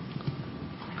soul,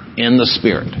 in the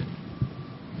spirit.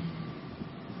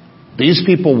 These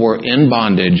people were in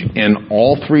bondage in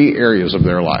all three areas of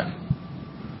their life.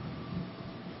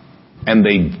 And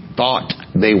they thought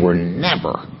they were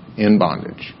never in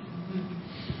bondage.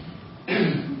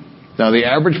 Now, the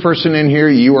average person in here,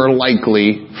 you are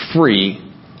likely free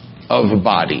of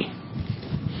body.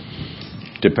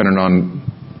 Depending on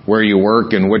where you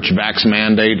work and which vax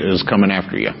mandate is coming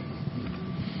after you.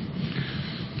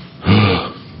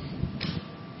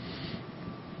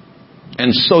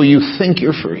 And so you think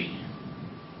you're free.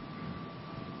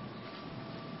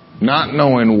 Not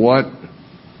knowing what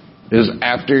is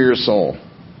after your soul.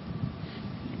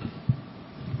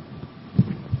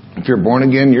 If you're born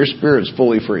again, your spirit's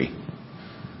fully free.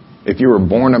 If you were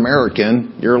born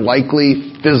American, you're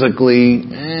likely physically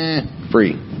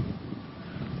free.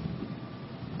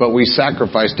 But we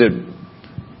sacrificed it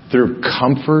through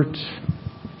comfort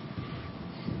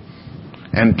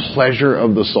and pleasure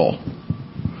of the soul.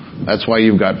 That's why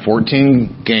you've got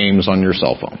 14 games on your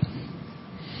cell phone.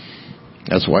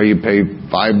 That's why you pay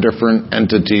 5 different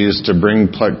entities to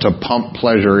pump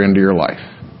pleasure into your life.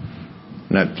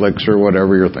 Netflix or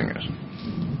whatever your thing is.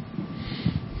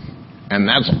 And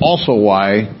that's also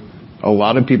why a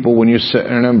lot of people, when you sit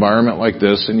in an environment like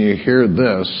this and you hear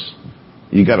this,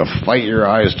 you got to fight your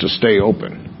eyes to stay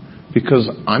open. Because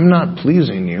I'm not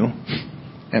pleasing you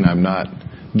and I'm not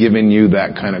giving you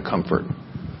that kind of comfort.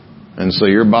 And so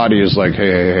your body is like,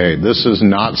 hey, this is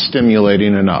not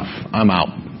stimulating enough. I'm out.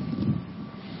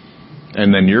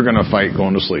 And then you're going to fight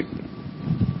going to sleep.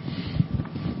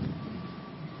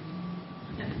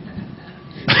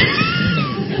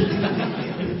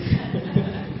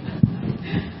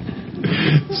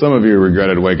 Some of you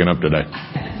regretted waking up today.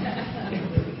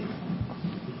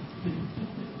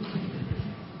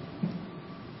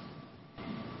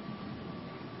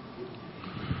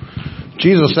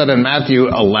 Jesus said in Matthew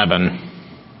 11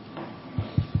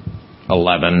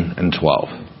 and 12.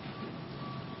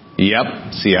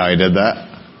 Yep, see how he did that?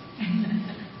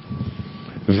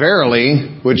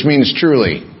 Verily, which means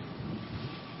truly.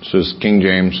 This is King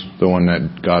James, the one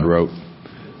that God wrote.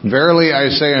 Verily I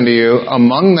say unto you,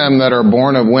 among them that are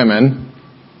born of women,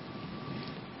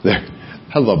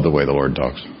 I love the way the Lord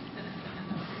talks.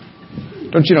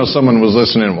 Don't you know someone was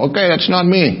listening? Okay, that's not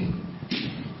me.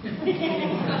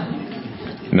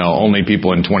 No, only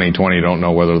people in 2020 don't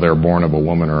know whether they're born of a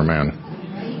woman or a man.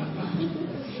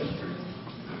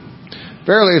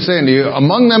 Verily I say unto you,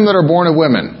 among them that are born of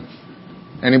women.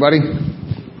 Anybody?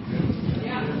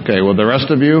 Okay, well the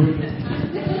rest of you,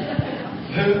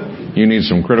 you need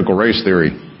some critical race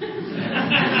theory.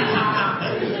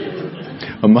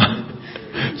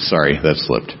 Sorry, that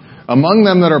slipped. Among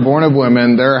them that are born of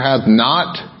women, there hath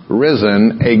not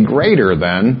risen a greater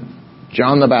than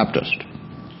John the Baptist.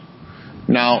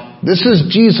 Now, this is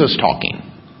Jesus talking,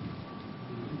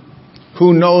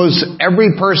 who knows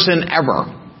every person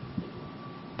ever.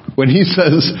 When he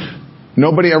says,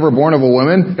 nobody ever born of a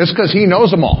woman, it's because he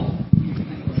knows them all.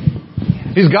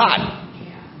 He's God.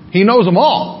 He knows them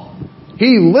all.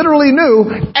 He literally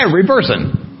knew every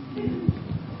person.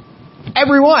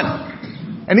 Everyone.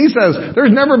 And he says,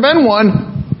 there's never been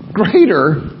one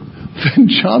greater than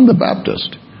John the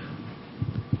Baptist.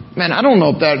 Man, I don't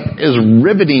know if that is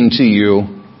riveting to you,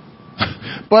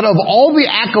 But of all the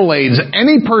accolades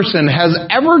any person has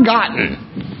ever gotten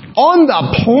on the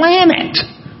planet,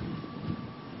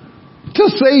 to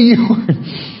say you...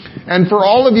 And for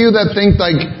all of you that think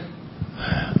like,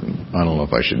 I don't know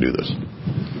if I should do this.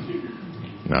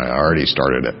 No, I already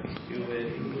started it.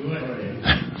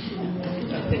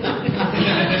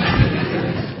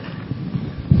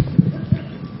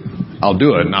 I'll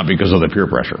do it, not because of the peer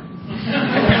pressure.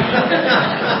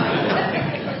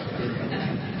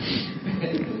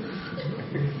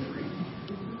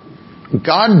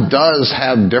 God does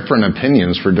have different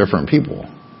opinions for different people.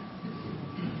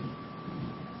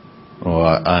 Oh,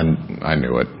 I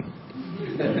knew it.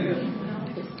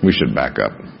 We should back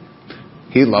up.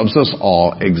 He loves us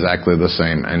all exactly the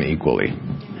same and equally.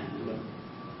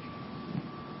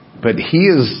 But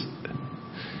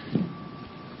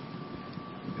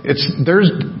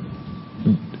there's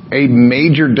a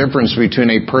major difference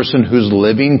between a person who's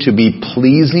living to be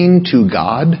pleasing to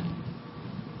God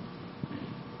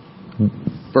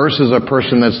versus a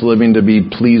person that's living to be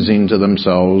pleasing to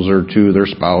themselves or to their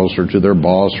spouse or to their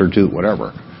boss or to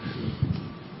whatever.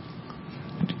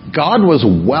 God was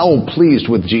well pleased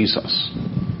with Jesus.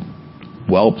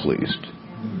 Well pleased.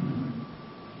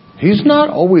 He's not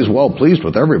always well pleased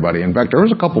with everybody. In fact, there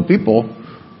was a couple people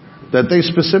that they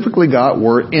specifically got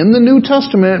were in the New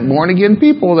Testament, born again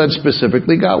people that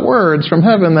specifically got words from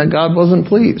heaven that God wasn't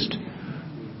pleased.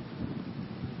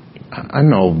 I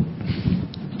know.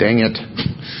 Dang it.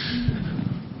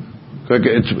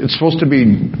 It's supposed to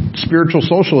be spiritual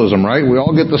socialism, right? We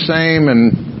all get the same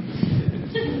and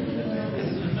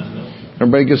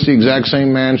everybody gets the exact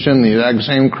same mansion, the exact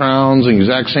same crowns, the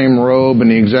exact same robe,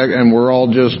 and we're all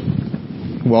just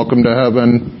welcome to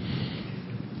heaven.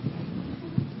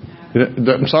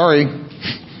 I'm sorry.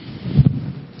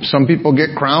 Some people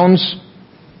get crowns.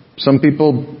 Some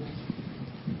people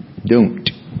don't.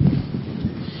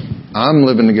 I'm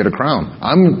living to get a crown.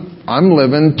 I'm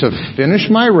living to finish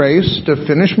my race, to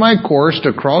finish my course,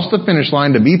 to cross the finish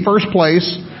line, to be first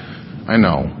place. I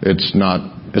know it's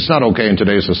not okay in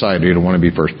today's society to want to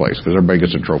be first place because everybody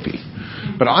gets a trophy.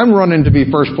 But I'm running to be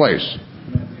first place.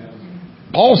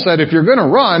 Paul said, if you're going to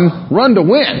run to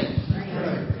win.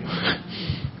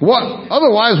 What?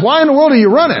 Otherwise, why in the world are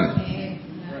you running?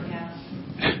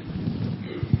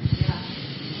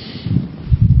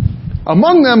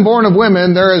 Among them born of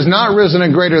women, there has not risen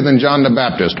a greater than John the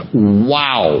Baptist.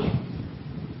 Wow.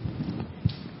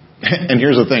 And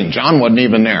here's the thing, John wasn't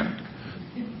even there.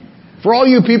 For all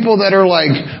you people that are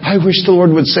like, I wish the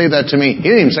Lord would say that to me. He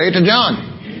didn't even say it to John.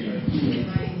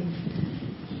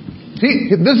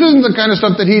 This isn't the kind of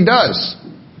stuff that he does.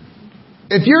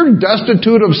 If you're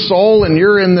destitute of soul and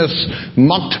you're in this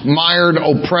mucked, mired,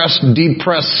 oppressed,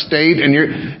 depressed state and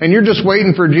you're just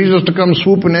waiting for Jesus to come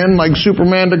swooping in like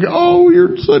Superman to go, oh,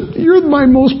 you're my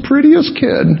most prettiest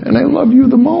kid and I love you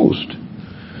the most.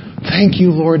 Thank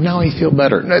you, Lord. Now I feel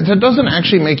better. That doesn't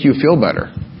actually make you feel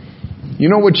better. You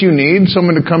know what you need?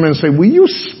 Someone to come in and say, will you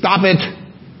stop it?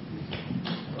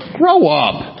 Grow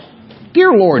up.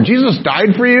 Dear Lord, Jesus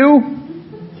died for you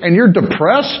and you're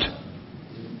depressed?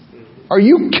 Are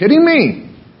you kidding me?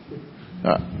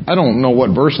 I don't know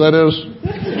what verse that is.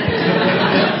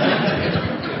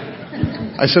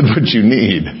 I said what you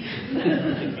need.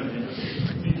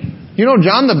 You know,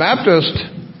 John the Baptist,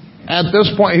 at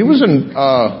this point, he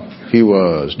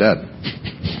was dead.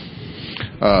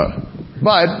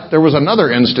 But there was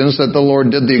another instance that the Lord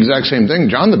did the exact same thing.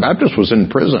 John the Baptist was in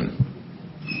prison,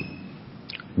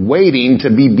 waiting to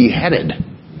be beheaded.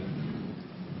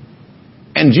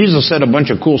 And Jesus said a bunch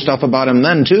of cool stuff about him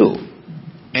then too.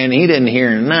 And he didn't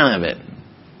hear none of it.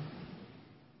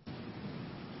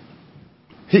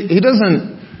 He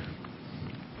doesn't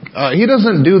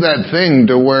do that thing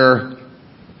to where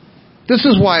this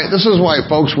is why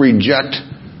folks reject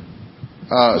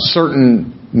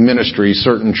certain ministries,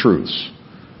 certain truths.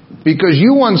 Because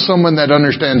you want someone that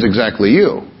understands exactly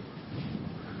you.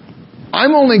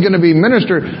 I'm only going to be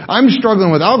ministered. I'm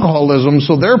struggling with alcoholism,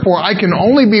 so therefore I can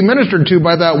only be ministered to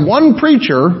by that one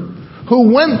preacher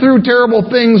who went through terrible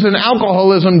things in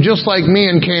alcoholism just like me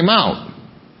and came out.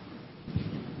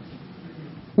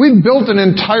 We've built an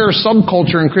entire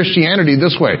subculture in Christianity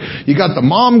this way. You got the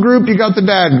mom group, you got the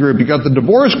dad group, you got the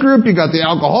divorce group, you got the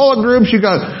alcoholic groups, you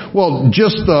got,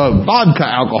 just the vodka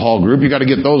alcohol group, you got to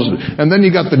get those. And then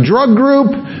you got the drug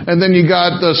group, and then you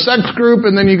got the sex group,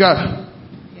 and then you got...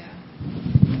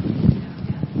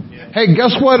 Hey,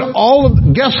 guess what?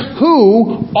 Guess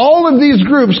who all of these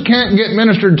groups can't get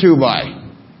ministered to by?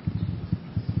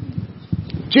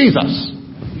 Jesus.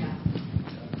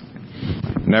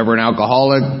 Never an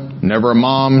alcoholic, never a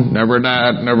mom, never a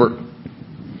dad, never.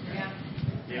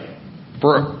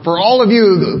 For all of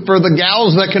you, for the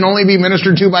gals that can only be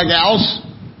ministered to by gals,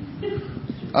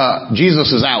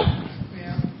 Jesus is out.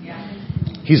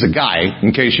 He's a guy,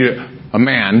 in case a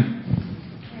man.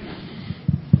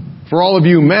 For all of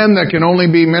you men that can only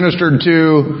be ministered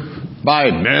to by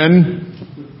men,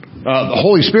 the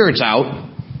Holy Spirit's out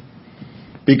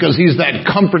because He's that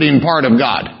comforting part of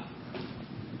God.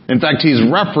 In fact, He's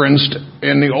referenced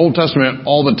in the Old Testament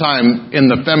all the time in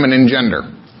the feminine gender.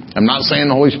 I'm not saying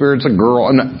the Holy Spirit's a girl.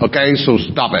 Okay, so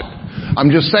stop it.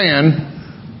 I'm just saying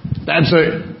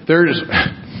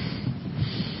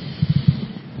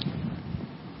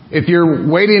if you're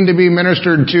waiting to be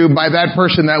ministered to by that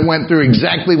person that went through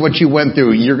exactly what you went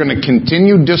through, you're going to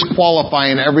continue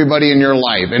disqualifying everybody in your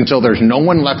life until there's no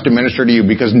one left to minister to you,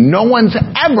 because no one's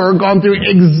ever gone through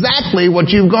exactly what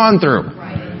you've gone through.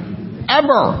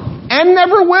 Ever. And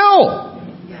never will.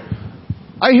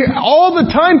 I hear all the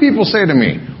time people say to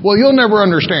me, well, you'll never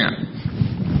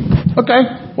understand. Okay,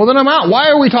 well then I'm out.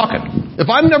 Why are we talking? If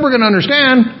I'm never going to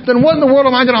understand, then what in the world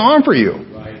am I going to offer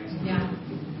you?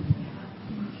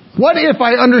 What if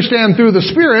I understand through the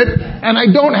Spirit and I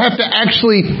don't have to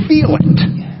actually feel it?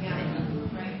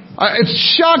 It's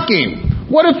shocking.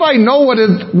 What if I know what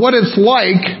it's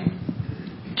like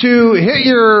to hit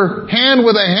your hand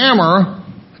with a hammer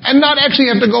and not actually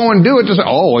have to go and do it to say,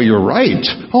 oh, well, you're right.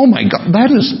 Oh my God,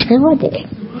 that is terrible.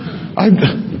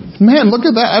 Man, look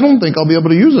at that. I don't think I'll be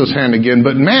able to use this hand again.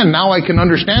 But man, now I can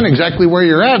understand exactly where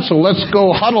you're at. So let's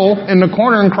go huddle in the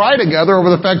corner and cry together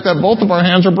over the fact that both of our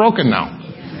hands are broken now.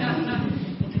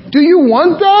 Do you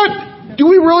want that?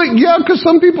 Do we really? Yeah, because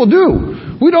some people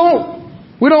do. We don't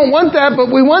want that,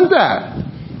 but we want that.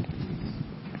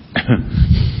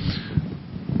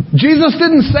 Jesus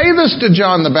didn't say this to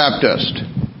John the Baptist.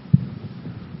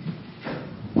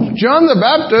 John the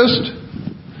Baptist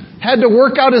had to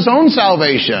work out his own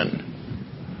salvation.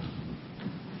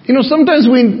 You know,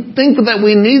 sometimes we think that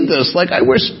we need this. Like, I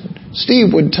wish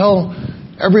Steve would tell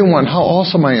everyone how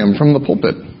awesome I am from the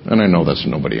pulpit. And I know that's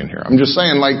nobody in here. I'm just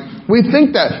saying, like, we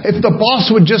think that if the boss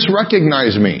would just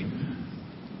recognize me,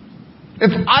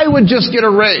 if I would just get a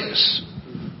raise,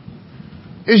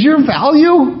 is your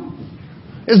value?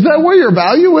 Is that where your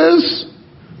value is?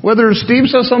 Whether Steve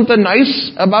says something nice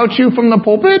about you from the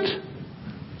pulpit?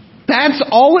 That's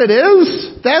all it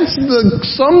is? That's the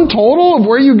sum total of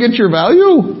where you get your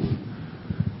value?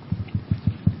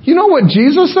 You know what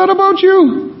Jesus said about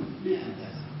you?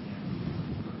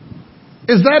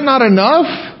 Is that not enough?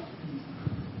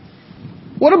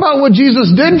 What about what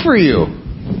Jesus did for you?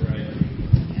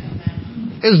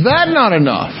 Is that not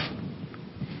enough?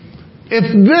 If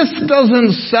this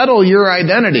doesn't settle your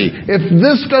identity, if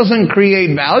this doesn't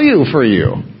create value for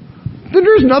you, then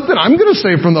there's nothing I'm going to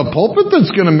say from the pulpit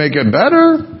that's going to make it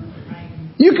better.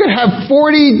 You could have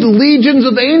 40 legions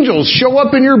of angels show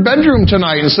up in your bedroom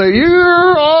tonight and say,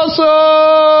 you're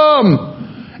awesome!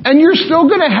 And you're still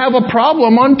going to have a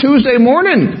problem on Tuesday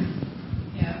morning.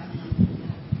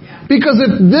 Because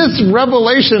if this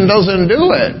revelation doesn't do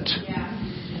it.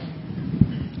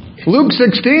 Luke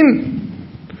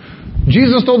 16,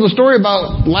 Jesus told the story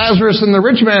about Lazarus and the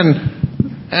rich man.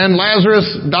 And Lazarus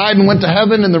died and went to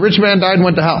heaven, and the rich man died and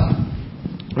went to hell.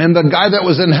 And the guy that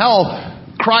was in hell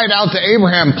cried out to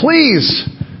Abraham, please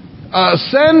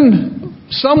send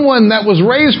someone that was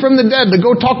raised from the dead to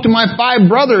go talk to my 5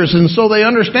 brothers, and so they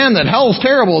understand that hell's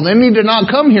terrible. They need to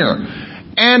not come here.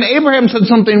 And Abraham said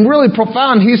something really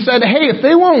profound. He said, hey, if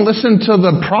they won't listen to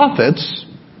the prophets,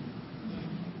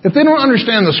 if they don't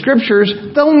understand the scriptures,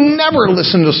 they'll never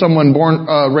listen to someone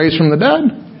raised from the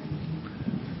dead.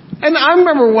 And I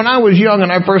remember when I was young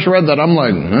and I first read that, I'm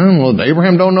like, well,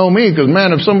 Abraham don't know me, because man,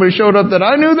 if somebody showed up that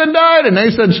I knew that died and they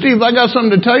said, Steve, I got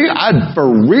something to tell you, I'd for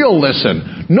real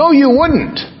listen. No, you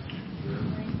wouldn't.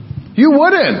 You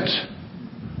wouldn't.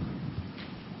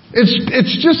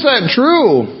 It's just that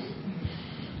true.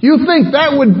 You think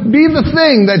that would be the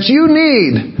thing that you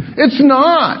need. It's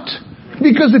not.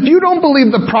 Because if you don't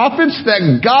believe the prophets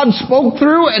that God spoke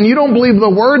through, and you don't believe the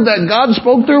word that God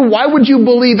spoke through, why would you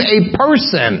believe a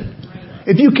person?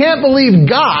 If you can't believe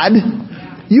God,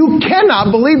 you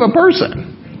cannot believe a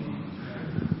person.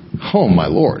 Oh my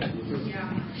Lord.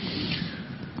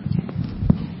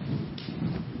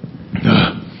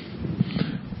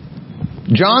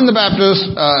 John the Baptist,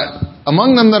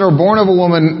 among them that are born of a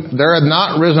woman, there hath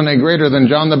not risen a greater than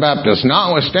John the Baptist.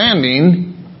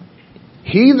 Notwithstanding,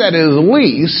 he that is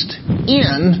least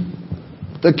in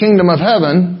the kingdom of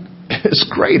heaven is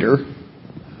greater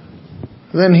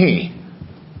than he.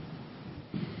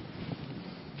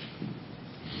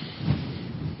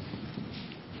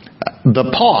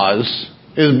 The pause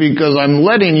is because I'm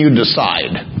letting you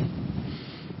decide.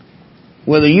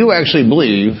 whether you actually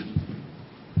believe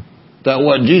that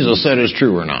what Jesus said is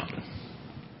true or not.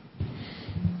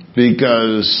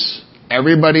 Because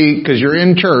you're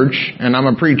in church and I'm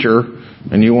a preacher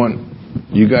and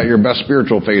you got your best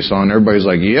spiritual face on, everybody's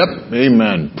like, yep,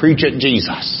 amen, preach it,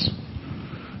 Jesus.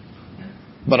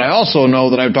 But I also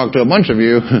know that I've talked to a bunch of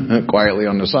you quietly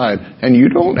on the side, and you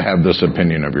don't have this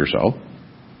opinion of yourself,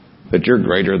 that you're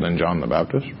greater than John the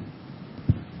Baptist.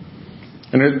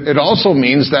 And it also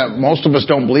means that most of us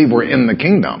don't believe we're in the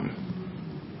kingdom.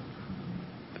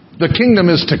 The kingdom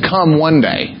is to come one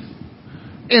day.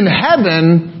 In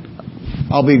heaven,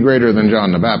 I'll be greater than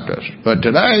John the Baptist. But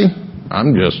today,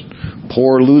 I'm just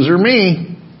poor loser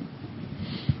me.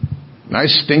 And I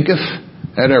stinketh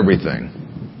at everything.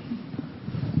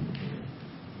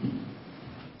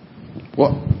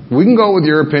 Well, we can go with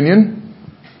your opinion.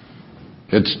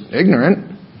 It's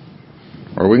ignorant.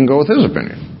 Or we can go with his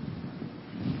opinion.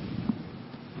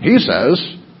 He says,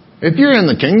 if you're in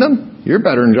the kingdom, you're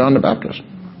better than John the Baptist.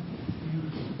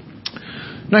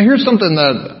 Now here's something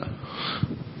that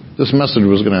this message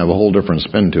was going to have a whole different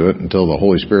spin to it until the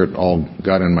Holy Spirit all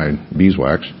got in my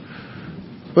beeswax.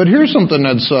 But here's something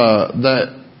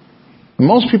that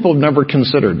most people have never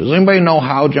considered. Does anybody know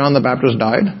how John the Baptist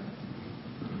died?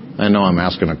 I know I'm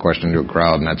asking a question to a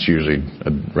crowd, and that's usually a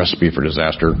recipe for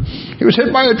disaster. He was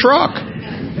hit by a truck.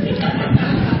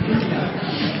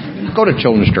 Go to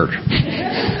children's church.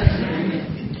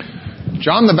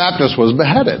 John the Baptist was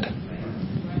beheaded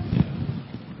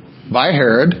by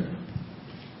Herod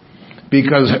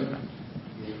because,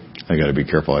 I got to be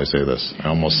careful I say this. I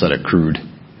almost said it crude.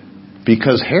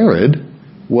 Because Herod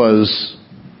was,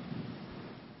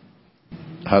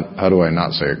 how do I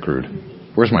not say it crude?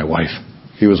 Where's my wife?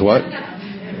 He was what?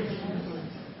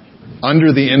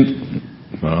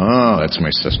 That's my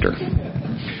sister.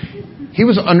 He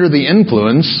was under the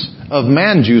influence of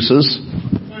man juices.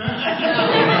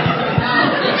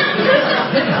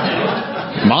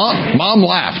 Mom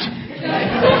laughed.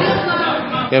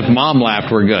 If Mom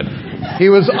laughed, we're good. He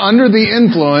was under the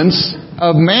influence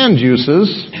of man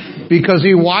juices because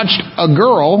he watched a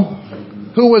girl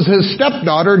who was his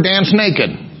stepdaughter dance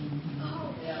naked.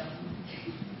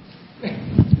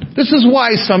 This is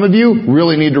why some of you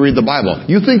really need to read the Bible.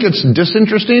 You think it's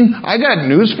disinteresting? I got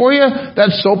news for you.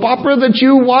 That soap opera that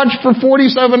you watch for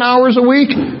 47 hours a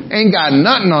week ain't got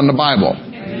nothing on the Bible.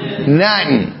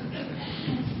 Nothing.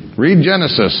 Read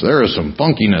Genesis. There is some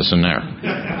funkiness in there.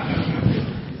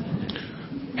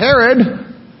 Herod,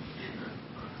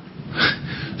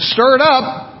 stirred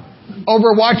up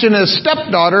over watching his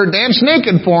stepdaughter dance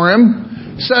naked for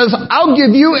him, says, I'll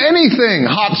give you anything,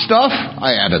 hot stuff.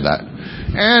 I added that.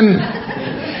 And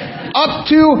up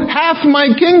to half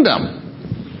my kingdom.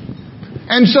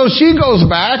 And so she goes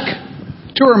back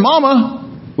to her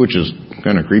mama, which is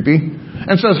kind of creepy,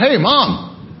 and says, hey,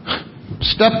 Mom,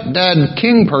 stepdad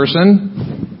king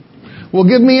person will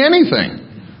give me anything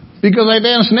because I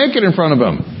danced naked in front of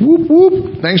him. Whoop,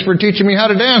 whoop. Thanks for teaching me how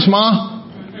to dance, Ma.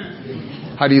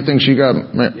 How do you think she got...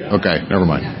 Okay, never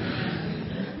mind.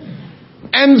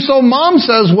 And so Mom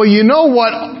says, well, you know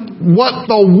what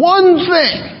the one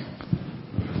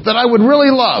thing that I would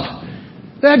really love?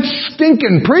 That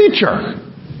stinking preacher.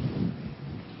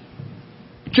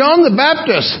 John the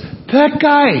Baptist, that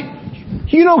guy.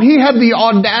 You know, he had the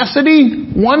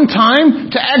audacity one time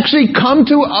to actually come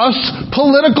to us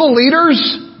political leaders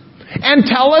and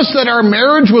tell us that our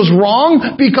marriage was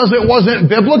wrong because it wasn't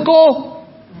biblical.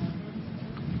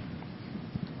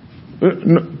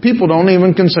 People don't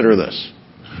even consider this.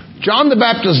 John the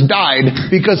Baptist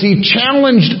died because he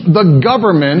challenged the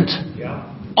government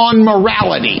on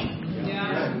morality.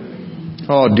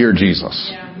 Oh, dear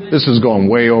Jesus. This is going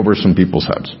way over some people's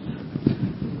heads.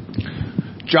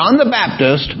 John the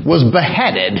Baptist was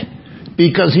beheaded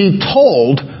because he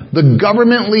told the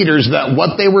government leaders that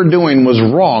what they were doing was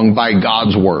wrong by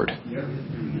God's word.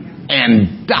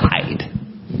 And died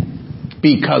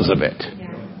because of it.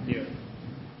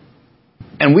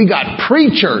 And we got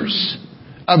preachers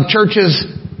of churches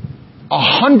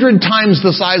 100 times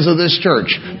the size of this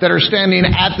church that are standing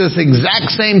at this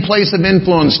exact same place of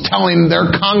influence telling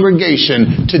their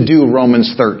congregation to do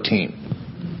Romans 13.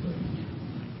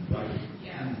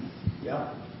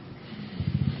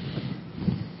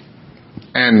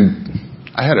 And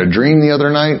I had a dream the other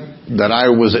night that I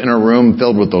was in a room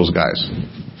filled with those guys.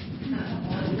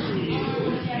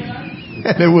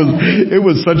 And it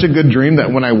was such a good dream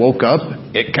that when I woke up,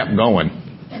 it kept going.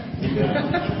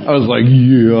 I was like,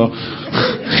 yeah.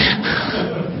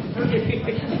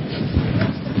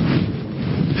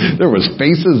 There was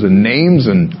faces and names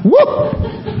and whoop!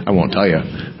 I won't tell you.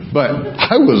 But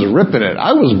I was ripping it.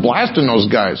 I was blasting those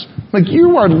guys. Like,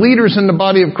 you are leaders in the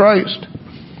body of Christ.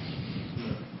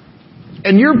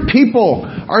 And your people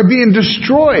are being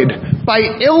destroyed by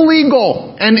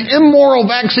illegal and immoral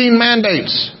vaccine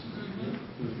mandates.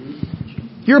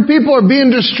 Your people are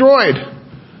being destroyed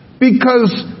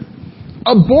because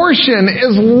abortion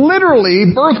is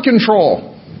literally birth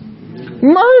control.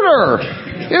 Murder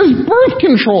is birth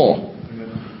control.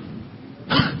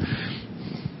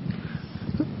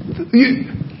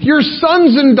 Your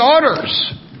sons and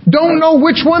daughters don't know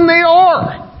which one they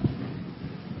are.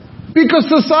 Because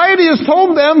society has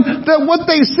told them that what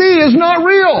they see is not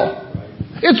real.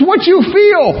 It's what you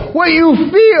feel. What you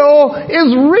feel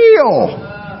is real.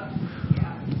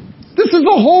 This is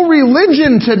the whole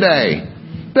religion today.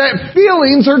 That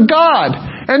feelings are God.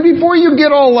 And before you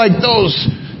get all like those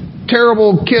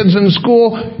terrible kids in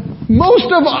school, most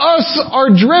of us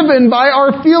are driven by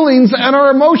our feelings and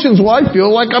our emotions. Well, I feel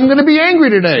like I'm going to be angry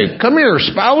today. Come here,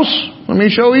 spouse. Let me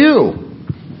show you.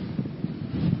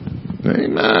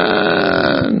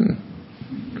 Amen.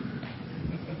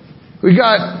 We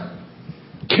got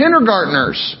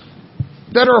kindergartners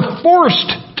that are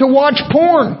forced to watch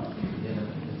porn.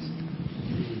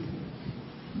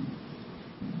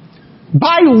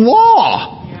 By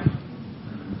law.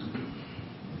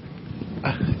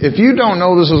 If you don't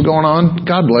know this is going on,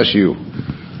 God bless you.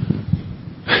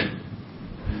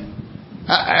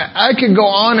 I could go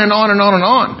on and on and on and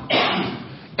on.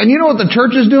 And you know what the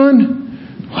church is doing?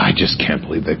 Well, I just can't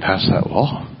believe they passed that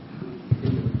law.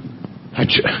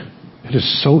 It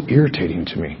is so irritating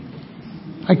to me.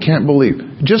 I can't believe.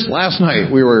 Just last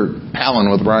night we were palling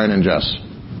with Brian and Jess.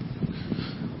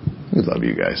 We love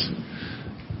you guys.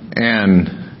 And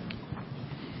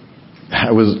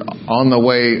I was on the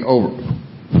way over.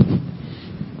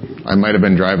 I might have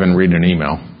been driving, reading an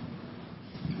email.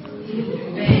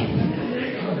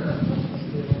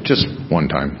 Just one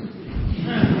time.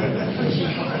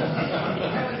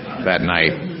 That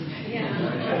night.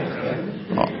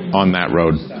 On that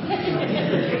road.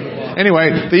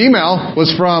 Anyway, the email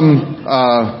was from,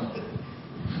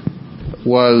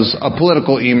 was a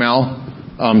political email,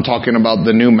 talking about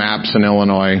the new maps in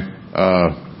Illinois,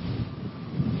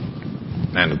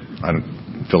 and I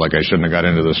feel like I shouldn't have got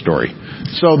into this story.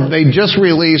 So they just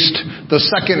released the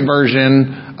second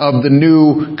version of the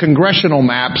new congressional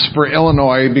maps for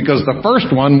Illinois because the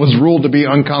first one was ruled to be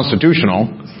unconstitutional.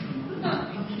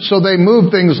 So they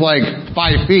moved things like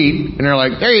 5 feet, and they're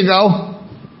like, there you go.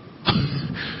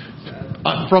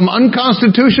 From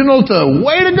unconstitutional to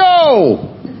way to go.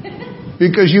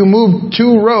 Because you moved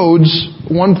 2 roads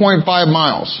 1.5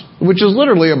 miles, which is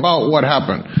literally about what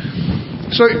happened.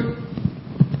 So,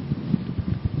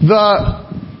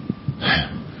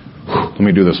 let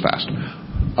me do this fast.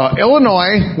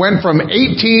 Illinois went from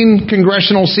 18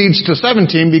 congressional seats to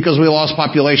 17 because we lost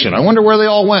population. I wonder where they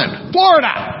all went.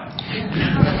 Florida!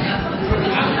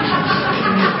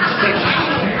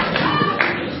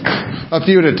 A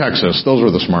few to Texas. Those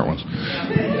were the smart ones.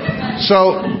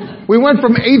 So, we went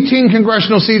from 18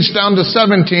 congressional seats down to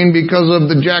 17 because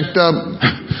of the jacked up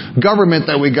government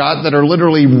that we got that are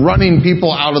literally running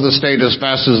people out of the state as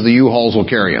fast as the U-Hauls will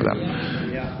carry them.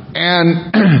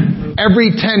 And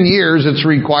every 10 years it's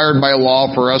required by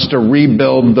law for us to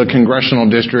rebuild the congressional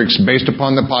districts based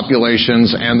upon the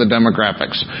populations and the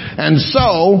demographics. And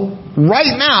so,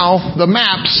 right now, the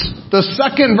maps, the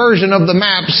second version of the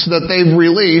maps that they've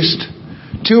released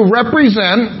to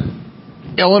represent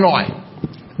Illinois,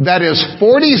 that is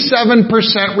 47%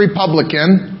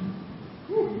 Republican,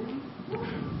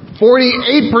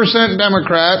 48%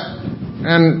 Democrat,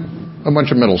 and a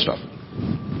bunch of middle stuff.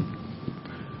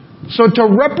 So to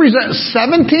represent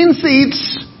 17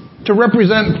 seats, to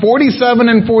represent 47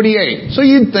 and 48. So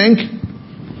you'd think,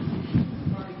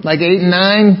 like 8 and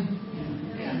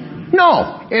 9?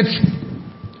 No, it's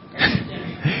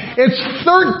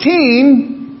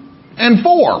 13 and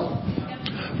 4.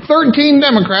 13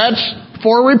 Democrats,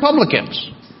 4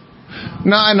 Republicans.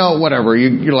 Now I know, whatever,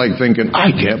 you're like thinking,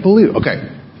 I can't believe it. Okay,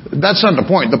 that's not the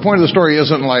point. The point of the story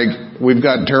isn't like we've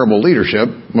got terrible leadership.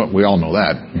 Well, we all know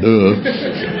that.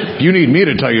 Duh. You need me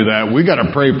to tell you that. We got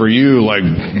to pray for you, like,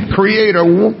 create a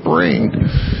brain.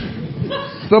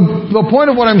 The point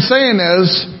of what I'm saying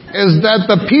is that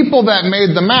the people that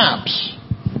made the maps,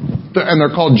 and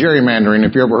they're called gerrymandering,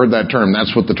 if you ever heard that term,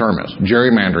 that's what the term is.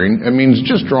 Gerrymandering. It means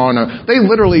just drawing they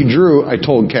literally drew, I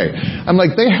told Kay, I'm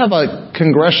like, they have a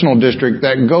congressional district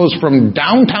that goes from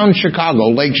downtown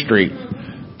Chicago, Lake Street,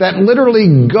 that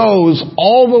literally goes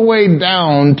all the way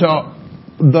down to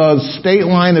the state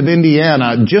line of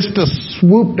Indiana just to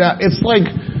swoop down. It's like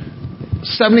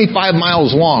 75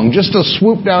 miles long just to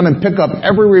swoop down and pick up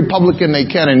every Republican they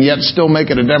can and yet still make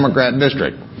it a Democrat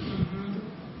district.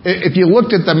 If you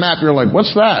looked at the map, you're like,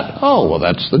 what's that? Oh, well,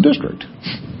 that's the district.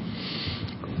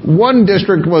 One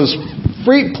district was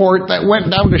Freeport that went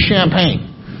down to Champaign.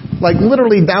 Like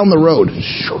literally down the road.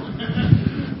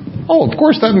 Oh, of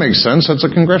course that makes sense. That's a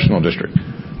congressional district.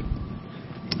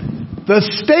 The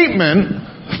statement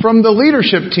from the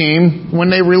leadership team when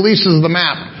they releases the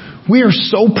map, we are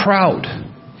so proud.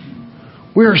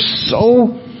 We are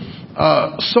so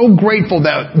grateful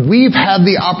that we've had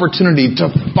the opportunity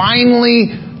to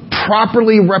finally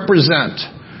properly represent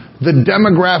the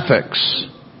demographics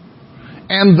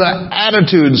and the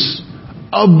attitudes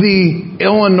of the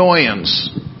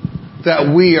Illinoisans that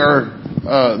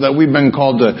we've been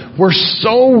called to. We're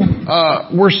so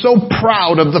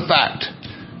proud of the fact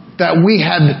that we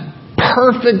had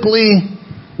perfectly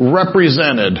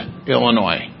represented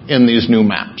Illinois in these new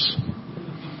maps.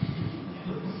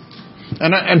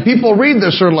 And people read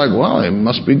this, they're like, well, it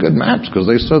must be good maps because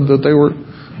they said that they were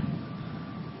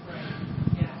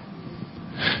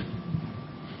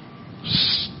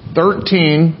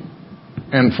 13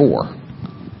 and 4.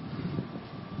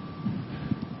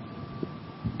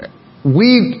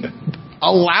 We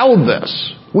allow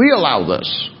this. We allow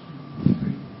this.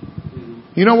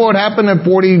 You know what would happen if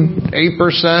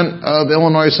 48% of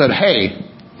Illinois said, hey,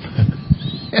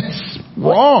 it's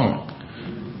wrong.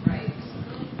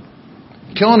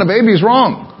 Killing a baby is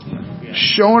wrong.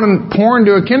 Showing porn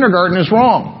to a kindergarten is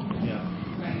wrong.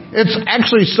 It's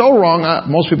actually so wrong,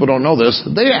 most people don't know this,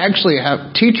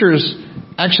 teachers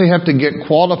actually have to get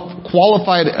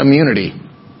qualified immunity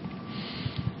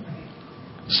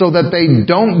so that they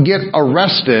don't get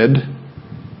arrested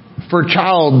for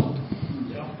child.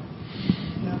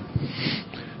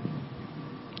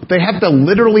 They have to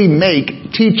literally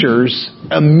make teachers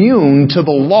immune to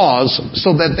the laws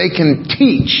so that they can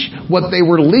teach what they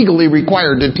were legally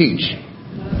required to teach.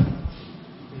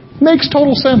 Makes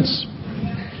total sense.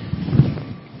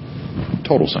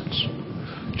 Total sense.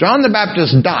 John the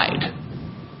Baptist died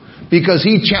because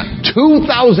he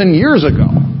 2,000 years ago,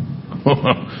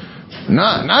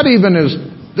 not even as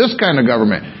this kind of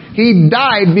government, he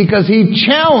died because he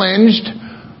challenged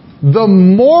the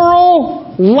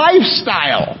moral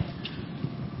lifestyle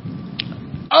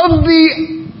of the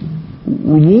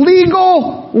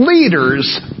legal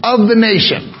leaders of the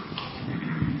nation.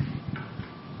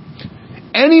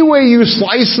 Any way you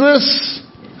slice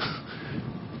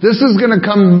this is going to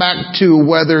come back to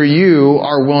whether you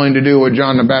are willing to do what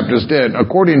John the Baptist did.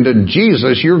 According to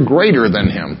Jesus, you're greater than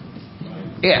him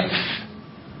if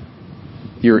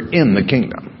you're in the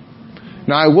kingdom.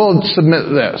 Now, I will submit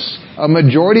this. A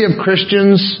majority of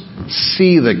Christians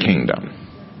see the kingdom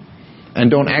and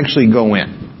don't actually go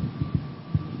in.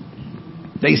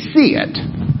 They see it.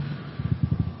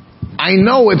 I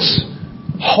know it's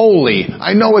holy.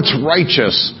 I know it's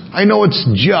righteous. I know it's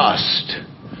just.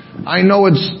 I know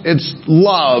it's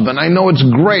love, and I know it's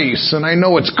grace, and I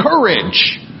know it's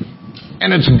courage,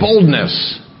 and it's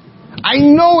boldness. I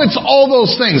know it's all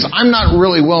those things. I'm not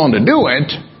really willing to do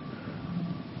it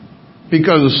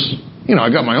because,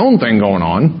 I got my own thing going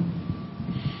on.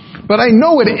 But I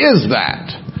know it is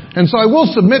that. And so I will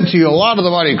submit to you, a lot of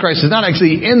the body of Christ is not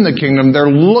actually in the kingdom.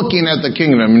 They're looking at the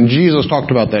kingdom. And Jesus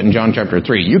talked about that in John chapter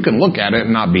 3. You can look at it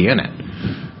and not be in it.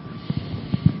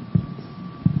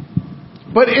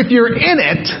 But if you're in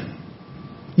it,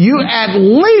 you at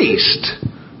least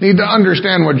need to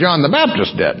understand what John the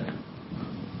Baptist did,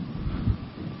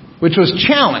 which was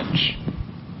challenge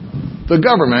the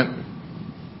government.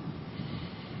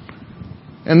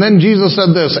 And then Jesus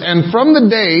said this, and from the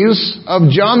days of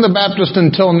John the Baptist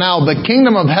until now, the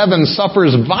kingdom of heaven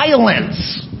suffers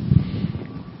violence.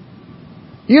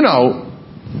 The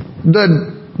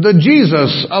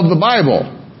Jesus of the Bible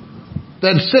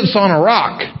that sits on a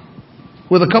rock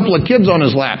with a couple of kids on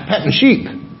his lap, petting sheep,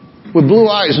 with blue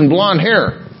eyes and blonde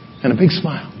hair, and a big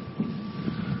smile.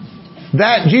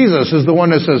 That Jesus is the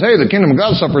one that says, hey, the kingdom of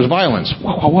God suffers violence.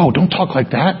 Whoa, don't talk like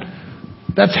that.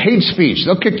 That's hate speech.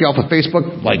 They'll kick you off of Facebook.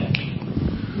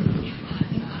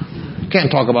 Can't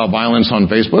talk about violence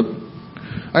on Facebook.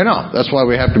 I know. That's why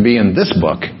we have to be in this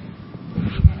book.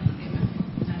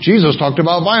 Jesus talked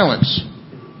about violence.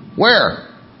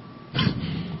 Where?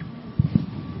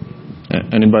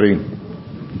 Anybody?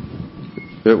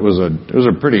 It was a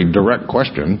pretty direct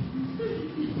question.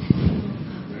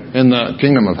 In the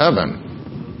kingdom of heaven.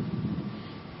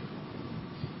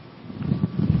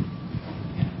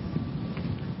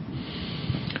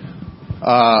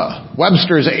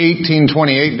 Webster's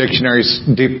 1828 dictionary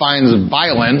defines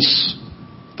violence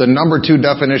the number 2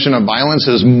 definition of violence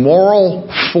is moral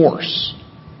force.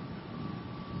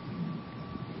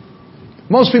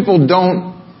 Most people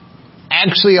don't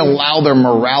actually allow their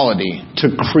morality to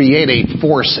create a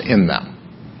force in them.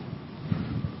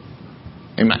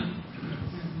 Amen.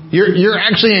 You're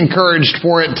actually encouraged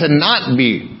for it to not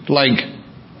be like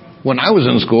when I was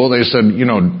in school, they said,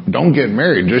 don't get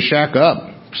married, just shack up.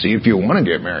 See if you want to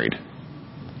get married.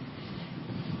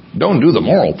 Don't do the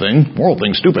moral thing. Moral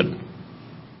thing's stupid.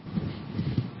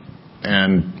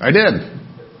 And I did.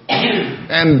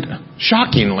 And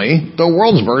shockingly, the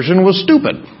world's version was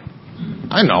stupid.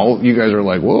 I know, you guys are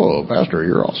like, whoa, Pastor,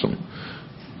 you're awesome.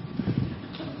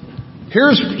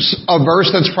 Here's a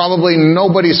verse that's probably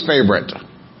nobody's favorite.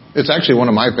 It's actually one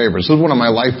of my favorites. This is one of my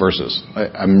life verses.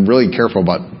 I'm really careful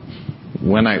about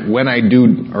when I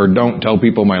do or don't tell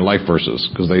people my life verses,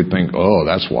 because they think, oh,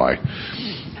 that's why.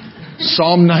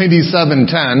 Psalm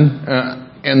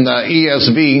 97:10 in the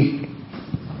ESV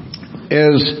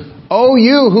is, "Oh,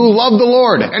 you who love the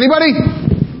Lord." Anybody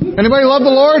love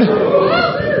the Lord?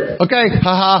 Okay,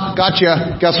 haha,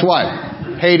 gotcha. Guess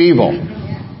what? Hate evil.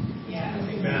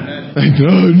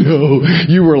 No.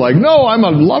 You were like, no, I'm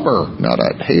a lover, not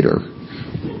a hater.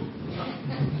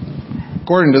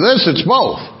 According to this, it's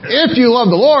both. If you love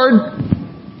the Lord,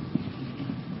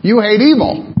 you hate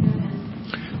evil.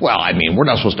 Well, I mean, we're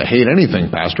not supposed to hate anything,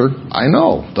 Pastor. I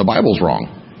know. The Bible's wrong.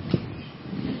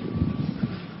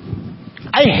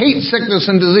 I hate sickness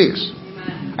and disease.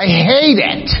 I hate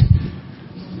it.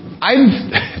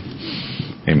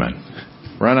 Amen.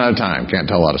 Run out of time. Can't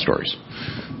tell a lot of stories.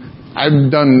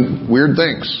 I've done weird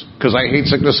things because I hate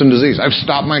sickness and disease. I've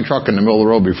stopped my truck in the middle of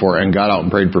the road before and got out and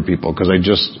prayed for people because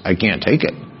I can't take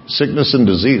it. Sickness and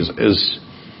disease is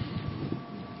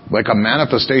like a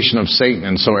manifestation of Satan,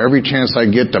 and so every chance I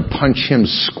get to punch him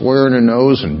square in the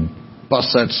nose and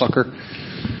bust that sucker.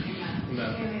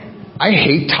 I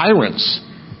hate tyrants.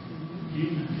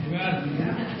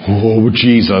 Oh,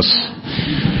 Jesus.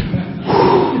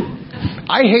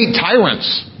 I hate tyrants.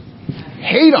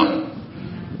 Hate them.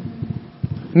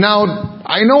 Now,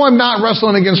 I know I'm not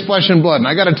wrestling against flesh and blood, and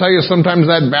I got to tell you, sometimes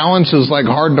that balance is like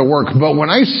hard to work. But when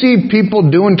I see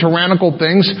people doing tyrannical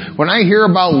things, when I hear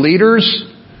about leaders,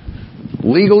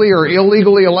 legally or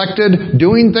illegally elected,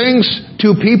 doing things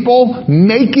to people,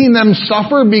 making them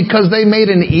suffer because they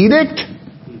made an edict,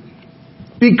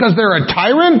 because they're a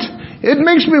tyrant, it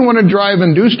makes me want to drive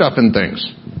and do stuff and things.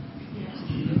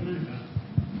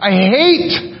 I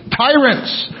hate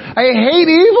tyrants. I hate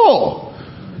evil.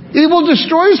 Evil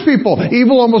destroys people.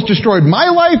 Evil almost destroyed my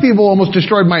life. Evil almost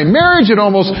destroyed my marriage. It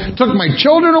almost took my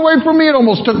children away from me. It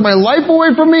almost took my life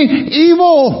away from me.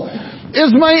 Evil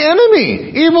is my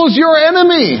enemy. Evil is your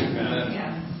enemy.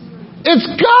 It's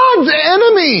God's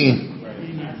enemy.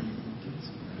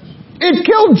 It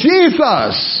killed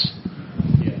Jesus.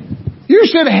 You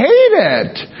should hate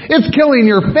it. It's killing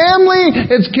your family.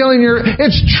 It's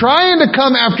trying to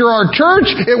come after our church.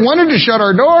 It wanted to shut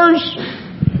our doors.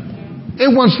 It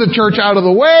wants the church out of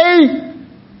the way.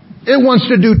 It wants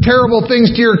to do terrible things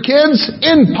to your kids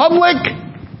in public.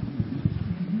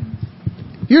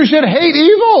 You should hate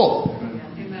evil.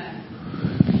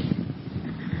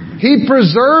 He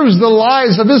preserves the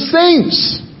lives of His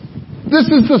saints. This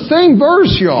is the same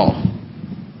verse, y'all.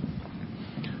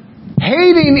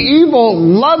 Hating evil,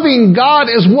 loving God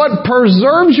is what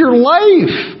preserves your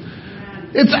life.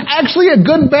 It's actually a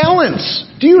good balance.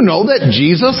 Do you know that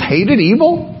Jesus hated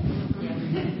evil?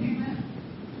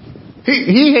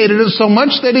 He hated it so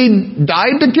much that He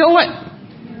died to kill it.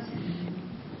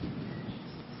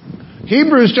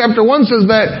 Hebrews chapter 1 says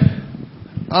that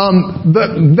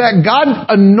God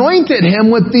anointed Him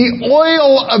with the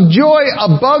oil of joy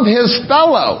above His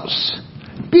fellows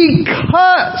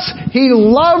because He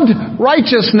loved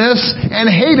righteousness and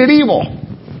hated evil.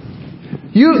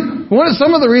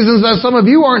 Some of the reasons that some of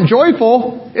you aren't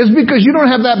joyful is because you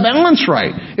don't have that balance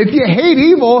right. If you hate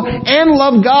evil and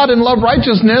love God and love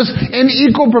righteousness in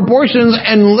equal proportions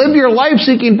and live your life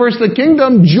seeking first the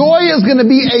kingdom, joy is going to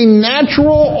be a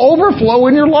natural overflow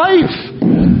in your life.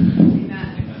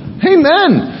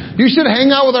 Amen. You should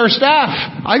hang out with our staff.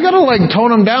 I got to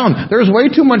tone them down. There's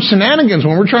way too much shenanigans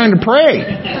when we're trying to pray.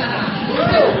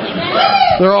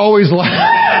 They're always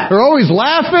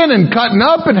laughing and cutting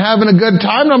up and having a good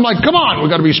time. And I'm like, come on, we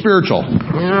got to be spiritual.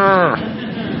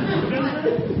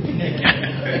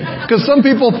 Because some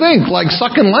people think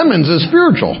sucking lemons is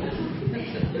spiritual.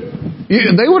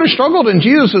 They would have struggled in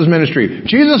Jesus' ministry.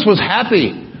 Jesus was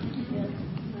happy.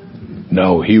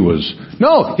 No, he was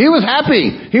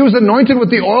happy. He was anointed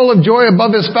with the oil of joy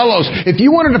above His fellows. If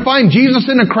you wanted to find Jesus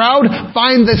in a crowd,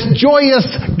 find this joyous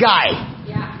guy.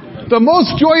 The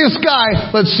most joyous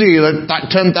guy, let's see,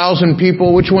 10,000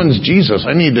 people, which one's Jesus?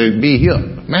 I need to be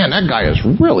healed. Man, that guy is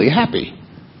really happy.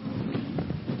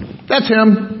 That's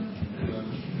him.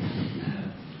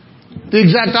 The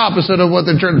exact opposite of what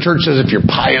the church says. If you're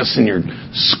pious and you're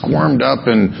squirmed up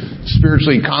and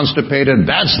spiritually constipated,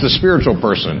 that's the spiritual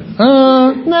person.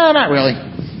 No, not really.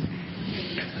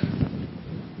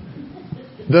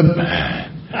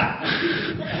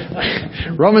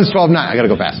 Romans 12:9. I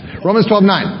gotta go fast. Romans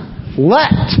 12:9.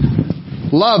 Let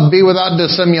love be without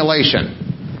dissimulation.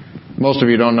 Most of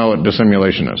you don't know what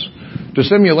dissimulation is.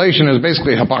 Dissimulation is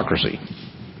basically hypocrisy.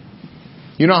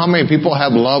 You know how many people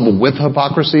have love with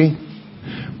hypocrisy?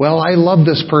 Well, I love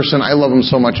this person. I love him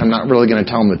so much, I'm not really going to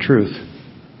tell him the truth.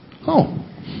 Oh.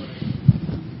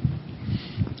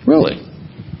 Really?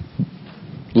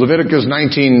 Leviticus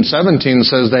 19:17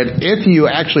 says that if you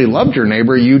actually loved your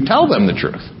neighbor, you tell them the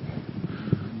truth.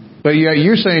 But yet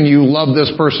you're saying you love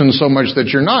this person so much that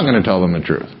you're not going to tell them the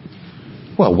truth.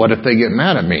 Well, what if they get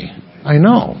mad at me? I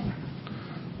know.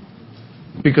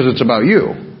 Because it's about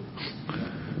you.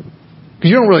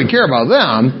 Because you don't really care about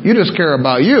them. You just care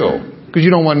about you. Because you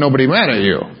don't want nobody mad at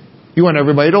you. You want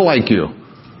everybody to like you.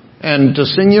 And to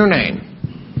sing your name.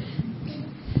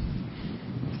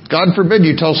 God forbid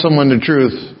you tell someone the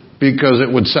truth because it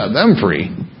would set them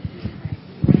free.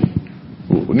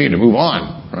 We need to move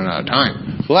on. Run out of time.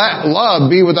 Let love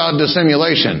be without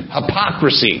dissimulation.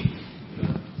 Hypocrisy.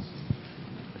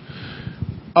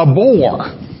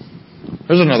 Abhor.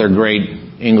 There's another great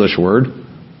English word.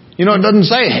 You know, it doesn't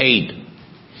say hate.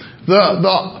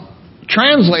 The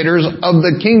translators of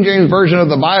the King James Version of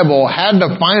the Bible had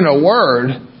to find a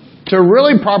word to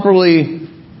really properly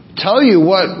tell you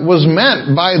what was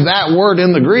meant by that word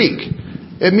in the Greek.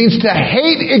 It means to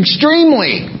hate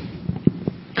extremely.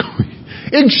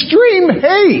 Extreme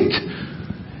hate.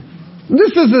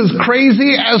 This is as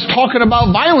crazy as talking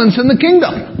about violence in the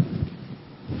kingdom.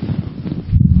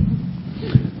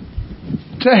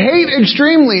 To hate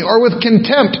extremely or with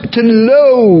contempt, to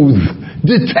loathe,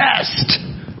 detest,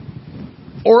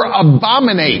 or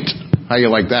abominate. How you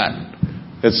like that?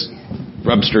 It's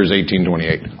Webster's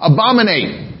 1828.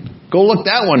 Abominate. Go look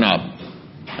that one up.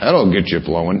 That'll get you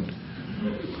flowing.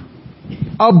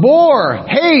 Abhor,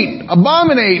 hate,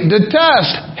 abominate,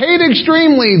 detest, hate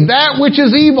extremely that which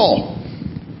is evil.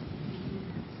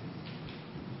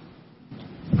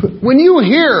 When you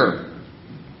hear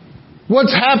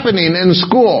what's happening in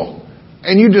school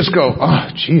and you just go, oh,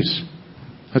 geez,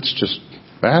 that's just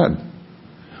bad.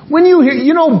 When you hear,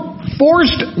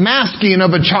 forced masking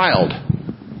of a child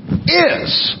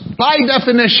is, by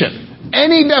definition,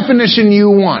 any definition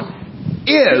you want,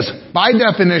 is, by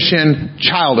definition,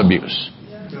 child abuse.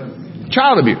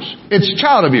 Child abuse. It's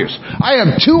child abuse. I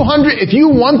have 200, if you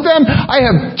want them, I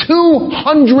have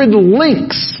 200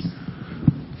 links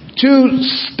to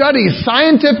studies,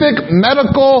 scientific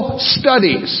medical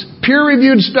studies,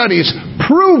 peer-reviewed studies,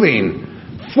 proving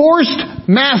forced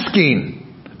masking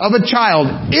of a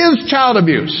child is child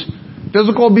abuse.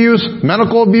 Physical abuse,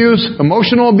 medical abuse,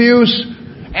 emotional abuse,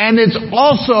 and it's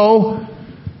also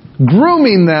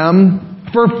grooming them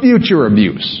for future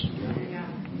abuse.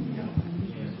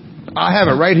 I have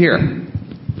it right here.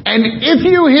 And if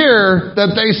you hear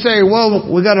that they say, well,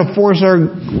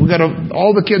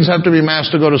 all the kids have to be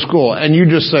masked to go to school, and you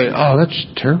just say, oh, that's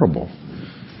terrible.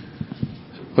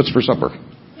 What's for supper?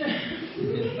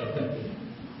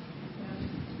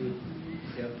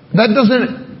 That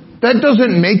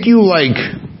doesn't make you like,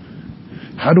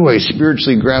 how do I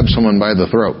spiritually grab someone by the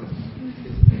throat?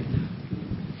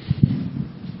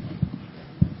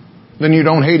 Then you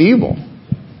don't hate evil.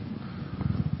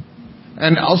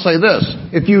 And I'll say this,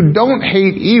 if you don't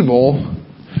hate evil,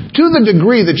 to the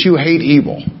degree that you hate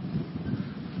evil,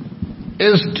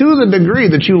 is to the degree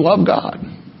that you love God.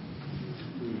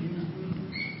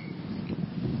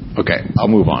 Okay, I'll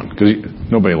move on, because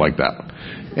nobody liked that.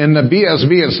 In the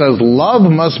BSB it says, love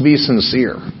must be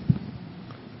sincere.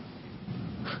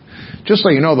 Just so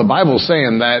you know, the Bible's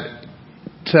saying that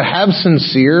to have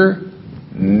sincere,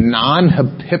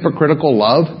 non-hypocritical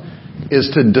love is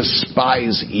to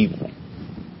despise evil.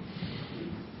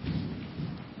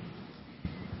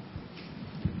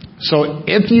 So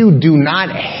if you do not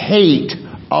hate,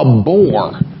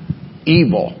 abhor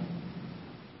evil,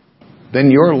 then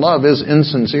your love is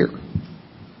insincere.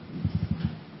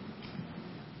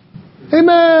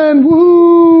 Amen.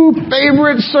 Woo!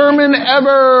 Favorite sermon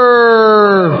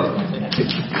ever.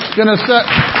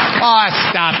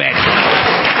 Stop it.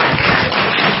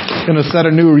 Gonna set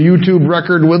a new YouTube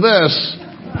record with this.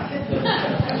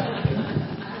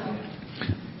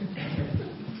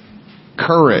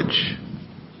 Courage.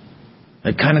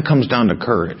 It kind of comes down to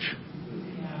courage.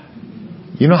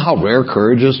 You know how rare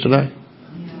courage is today?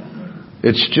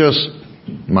 It's just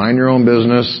mind your own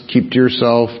business, keep to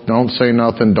yourself, don't say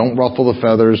nothing, don't ruffle the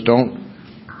feathers,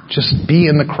 just be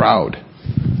in the crowd.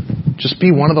 Just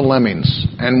be one of the lemmings.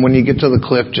 And when you get to the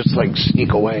cliff, just like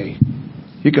sneak away.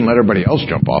 You can let everybody else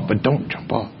jump off, but don't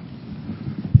jump off.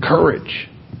 Courage.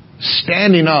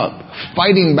 Standing up,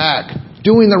 fighting back,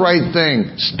 doing the right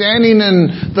thing, standing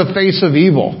in the face of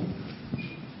evil,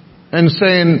 and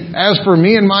saying, as for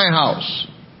me and my house,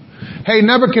 hey,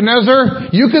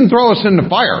 Nebuchadnezzar, you can throw us in the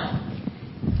fire.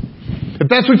 If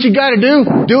that's what you got to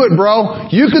do it, bro.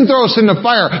 You can throw us in the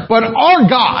fire. But our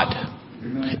God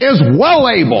is well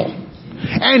able,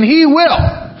 and He will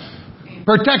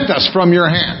protect us from your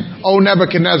hand. Oh,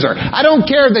 Nebuchadnezzar, I don't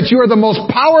care that you are the most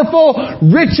powerful,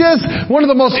 richest, one of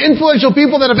the most influential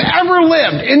people that have ever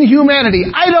lived in humanity.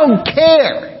 I don't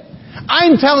care.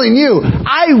 I'm telling you,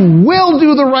 I will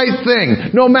do the right thing,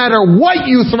 no matter what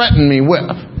you threaten me with.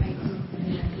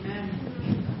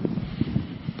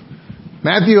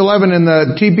 Matthew 11 in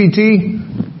the TPT,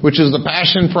 which is the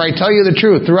Passion, for I tell you the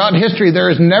truth, throughout history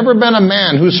there has never been a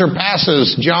man who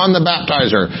surpasses John the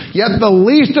Baptizer. Yet the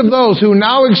least of those who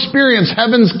now experience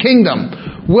heaven's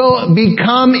kingdom will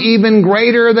become even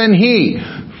greater than he.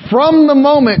 From the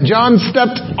moment John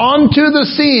stepped onto the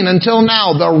scene until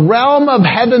now, the realm of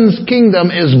heaven's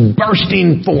kingdom is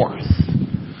bursting forth.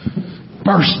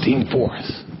 Bursting forth.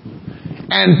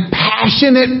 And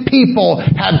passionate people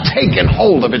have taken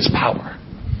hold of its power.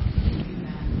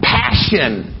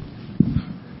 Passion.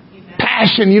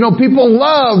 Passion. You know, people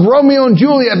love Romeo and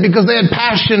Juliet because they had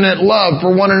passionate love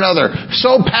for one another.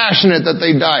 So passionate that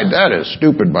they died. That is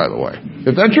stupid, by the way.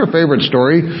 If that's your favorite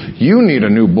story, you need a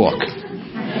new book.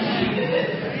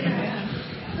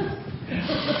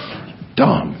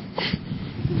 Dumb.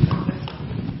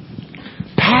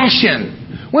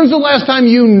 Passion. When's the last time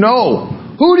you know?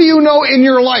 Who do you know in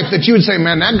your life that you would say,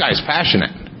 man, that guy's passionate?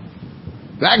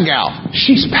 That gal,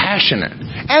 she's passionate.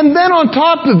 And then on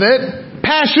top of it,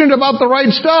 passionate about the right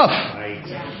stuff.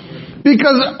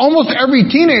 Because almost every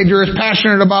teenager is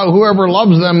passionate about whoever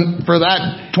loves them for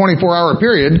that 24-hour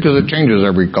period, because it changes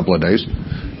every couple of days.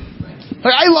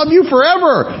 Like, I love you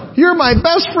forever. You're my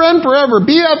best friend forever.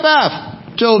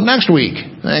 BFF. Till next week.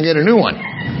 And I get a new one.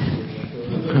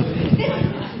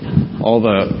 All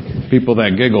the people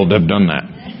that giggled have done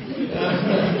that.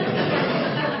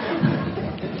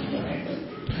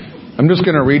 I'm just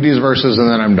going to read these verses and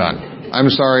then I'm done. I'm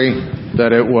sorry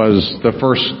that it was the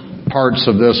first parts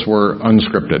of this were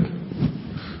unscripted.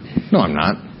 No, I'm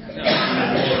not.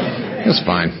 It's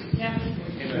fine.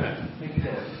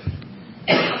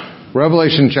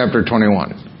 Revelation chapter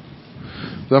 21.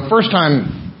 The first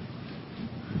time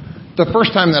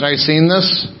that I seen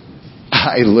this,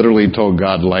 I literally told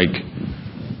God,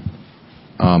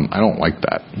 I don't like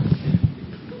that.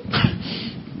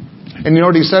 And you know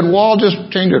what He said? Well, I'll just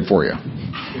change it for you.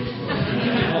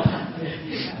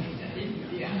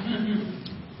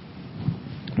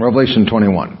 Revelation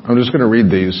 21. I'm just going to read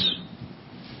these,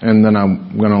 and then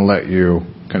I'm going to let you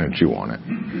kind of chew on it.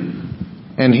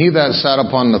 And He that sat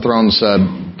upon the throne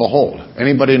said, behold.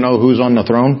 Anybody know who's on the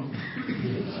throne?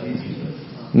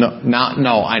 No,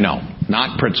 I know.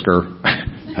 Not Pritzker.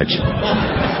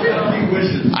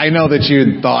 I know that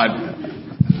you thought,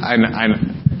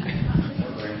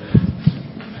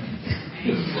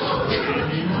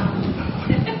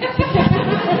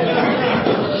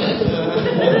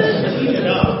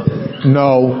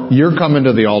 No, you're coming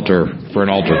to the altar for an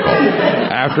altar call.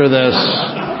 After this,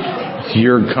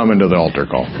 you're coming to the altar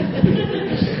call.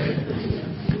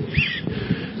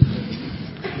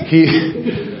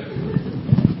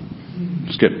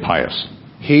 Let's get pious.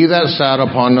 He that sat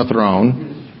upon the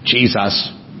throne,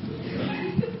 Jesus,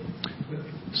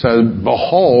 said,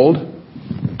 behold,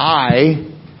 I,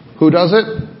 who does it?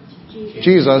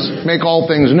 Jesus, make all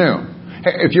things new.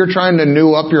 Hey, if you're trying to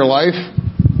new up your life,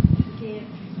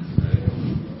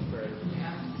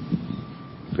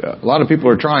 a lot of people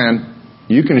are trying.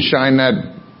 You can shine that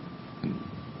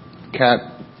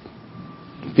cat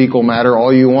fecal matter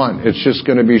all you want. It's just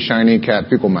going to be shiny cat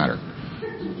fecal matter.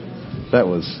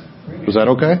 Was that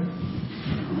okay?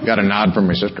 Got a nod from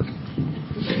my sister.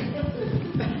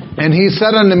 And He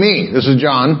said unto me, this is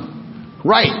John,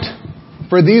 write,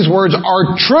 for these words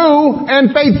are true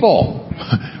and faithful.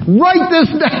 Write this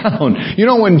down. You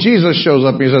know when Jesus shows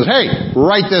up, He says, hey,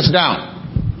 write this down.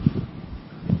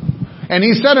 And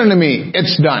He said unto me,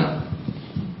 it's done.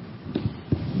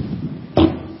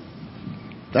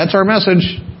 That's our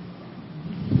message.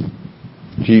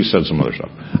 He said some other stuff.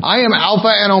 I am Alpha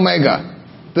and Omega,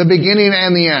 the beginning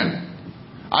and the end.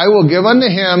 I will give unto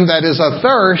him that is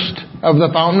athirst of the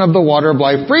fountain of the water of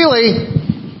life freely.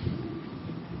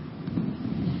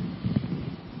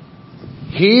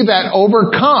 He that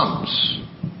overcomes.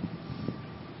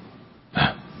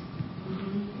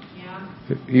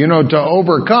 You know, to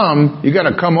overcome, you got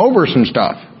to come over some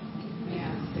stuff.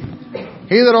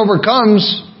 He that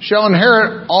overcomes shall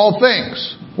inherit all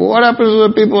things. Well, what happens to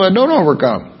the people that don't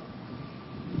overcome?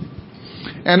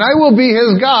 And I will be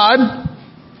his God,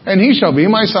 and he shall be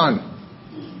my son.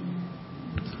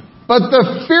 But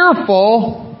the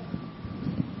fearful,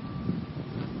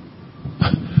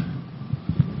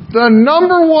 the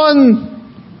number one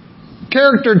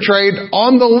character trait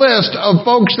on the list of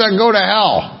folks that go to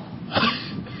hell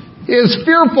is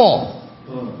fearful.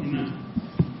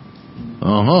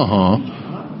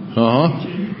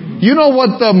 You know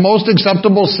what the most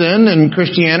acceptable sin in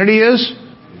Christianity is?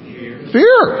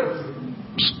 Fear.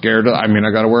 Scared of, I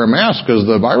got to wear a mask because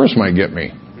the virus might get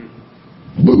me.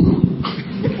 Boo.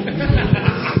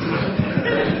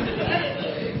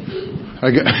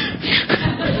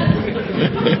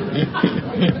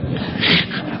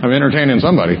 I'm entertaining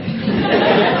somebody.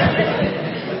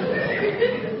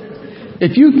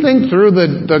 If you think through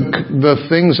the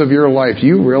things of your life,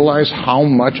 you realize how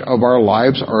much of our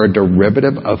lives are a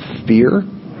derivative of fear?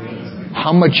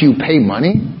 How much you pay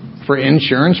money for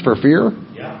insurance for fear?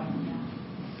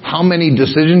 How many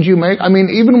decisions you make?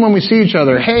 Even when we see each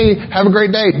other, hey, have a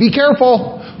great day. Be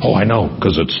careful. Oh, I know,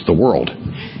 because it's the world.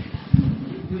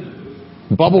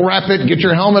 Bubble wrap it, get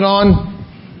your helmet on.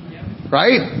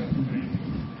 Right?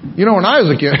 You know, when I was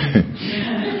a kid,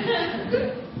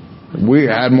 we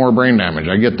had more brain damage.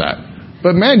 I get that.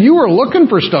 But man, you were looking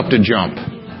for stuff to jump.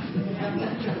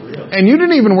 And you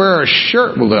didn't even wear a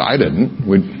shirt. Well, I didn't.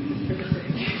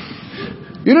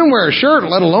 You didn't wear a shirt,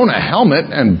 let alone a helmet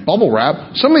and bubble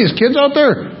wrap. Some of these kids out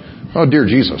there, oh dear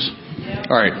Jesus.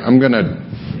 All right,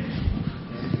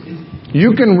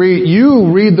 you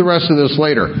read the rest of this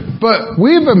later. But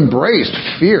we've embraced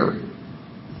fear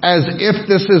as if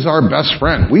this is our best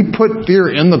friend. We put fear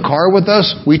in the car with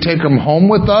us. We take him home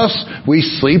with us. We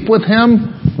sleep with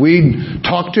him. We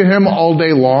talk to him all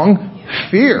day long.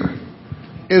 Fear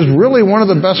is really one of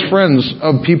the best friends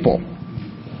of people.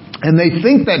 And they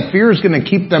think that fear is going to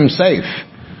keep them safe.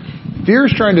 Fear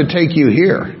is trying to take you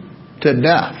here to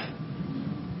death.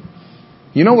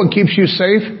 You know what keeps you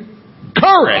safe?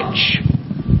 Courage.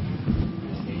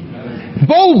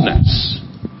 Boldness.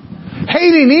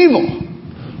 Hating evil.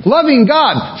 Loving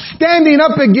God. Standing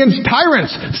up against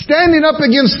tyrants. Standing up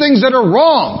against things that are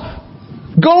wrong.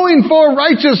 Going for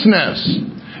righteousness.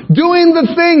 Doing the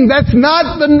thing that's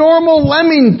not the normal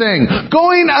lemming thing.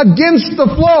 Going against the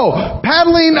flow.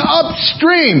 Paddling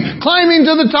upstream. Climbing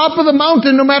to the top of the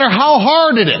mountain no matter how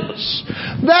hard it is.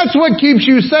 That's what keeps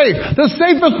you safe. The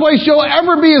safest place you'll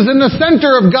ever be is in the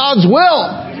center of God's will.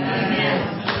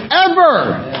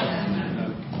 Ever.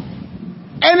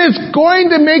 And it's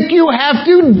going to make you have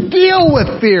to deal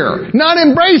with fear. Not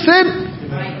embrace it.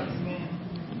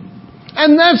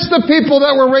 And that's the people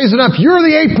that we're raising up. You're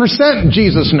the 8% in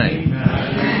Jesus' name.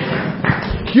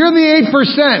 You're the 8%.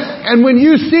 And when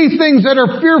you see things that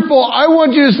are fearful, I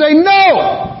want you to say,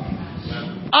 no!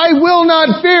 I will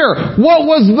not fear. What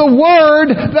was the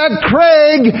word that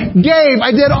Craig gave?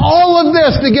 I did all of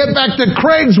this to get back to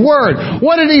Craig's word.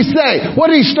 What did he say?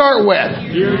 What did he start with?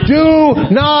 Do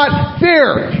not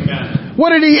fear.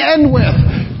 What did he end with?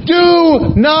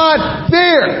 Do not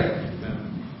fear.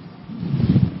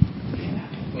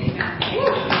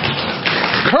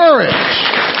 Courage.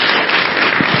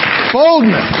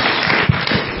 Boldness.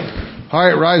 All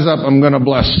right, rise up. I'm going to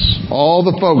bless all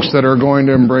the folks that are going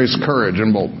to embrace courage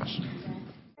and boldness.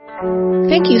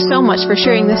 Thank you so much for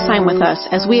sharing this time with us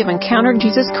as we have encountered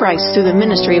Jesus Christ through the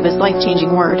ministry of His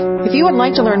life-changing Word. If you would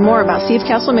like to learn more about Steve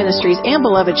Castle Ministries and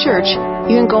Beloved Church,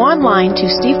 you can go online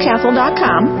to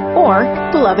stevecastle.com or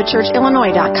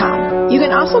belovedchurchillinois.com. You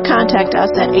can also contact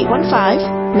us at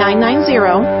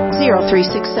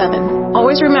 815-990-0367.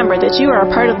 Always remember that you are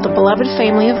a part of the beloved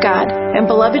family of God,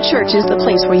 and Beloved Church is the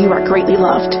place where you are greatly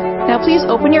loved. Now please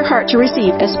open your heart to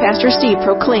receive as Pastor Steve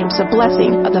proclaims the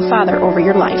blessing of the Father over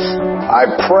your life. I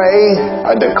pray,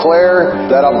 I declare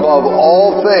that above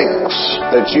all things,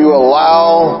 that you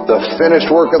allow the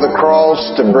finished work of the cross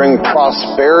to bring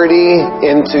prosperity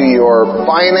into your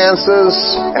finances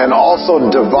and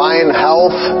also divine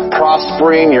health,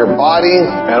 prospering your body.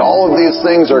 And all of these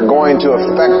things are going to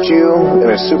affect you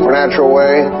in a supernatural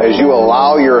way as you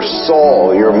allow your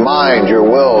soul, your mind, your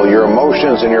will, your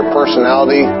emotions, and your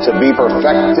personality to be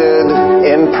perfected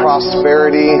in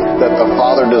prosperity that the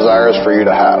Father desires for you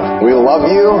to have. We love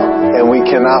you, and we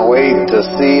cannot wait to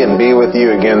see and be with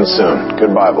you again soon.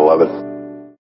 Goodbye, beloved.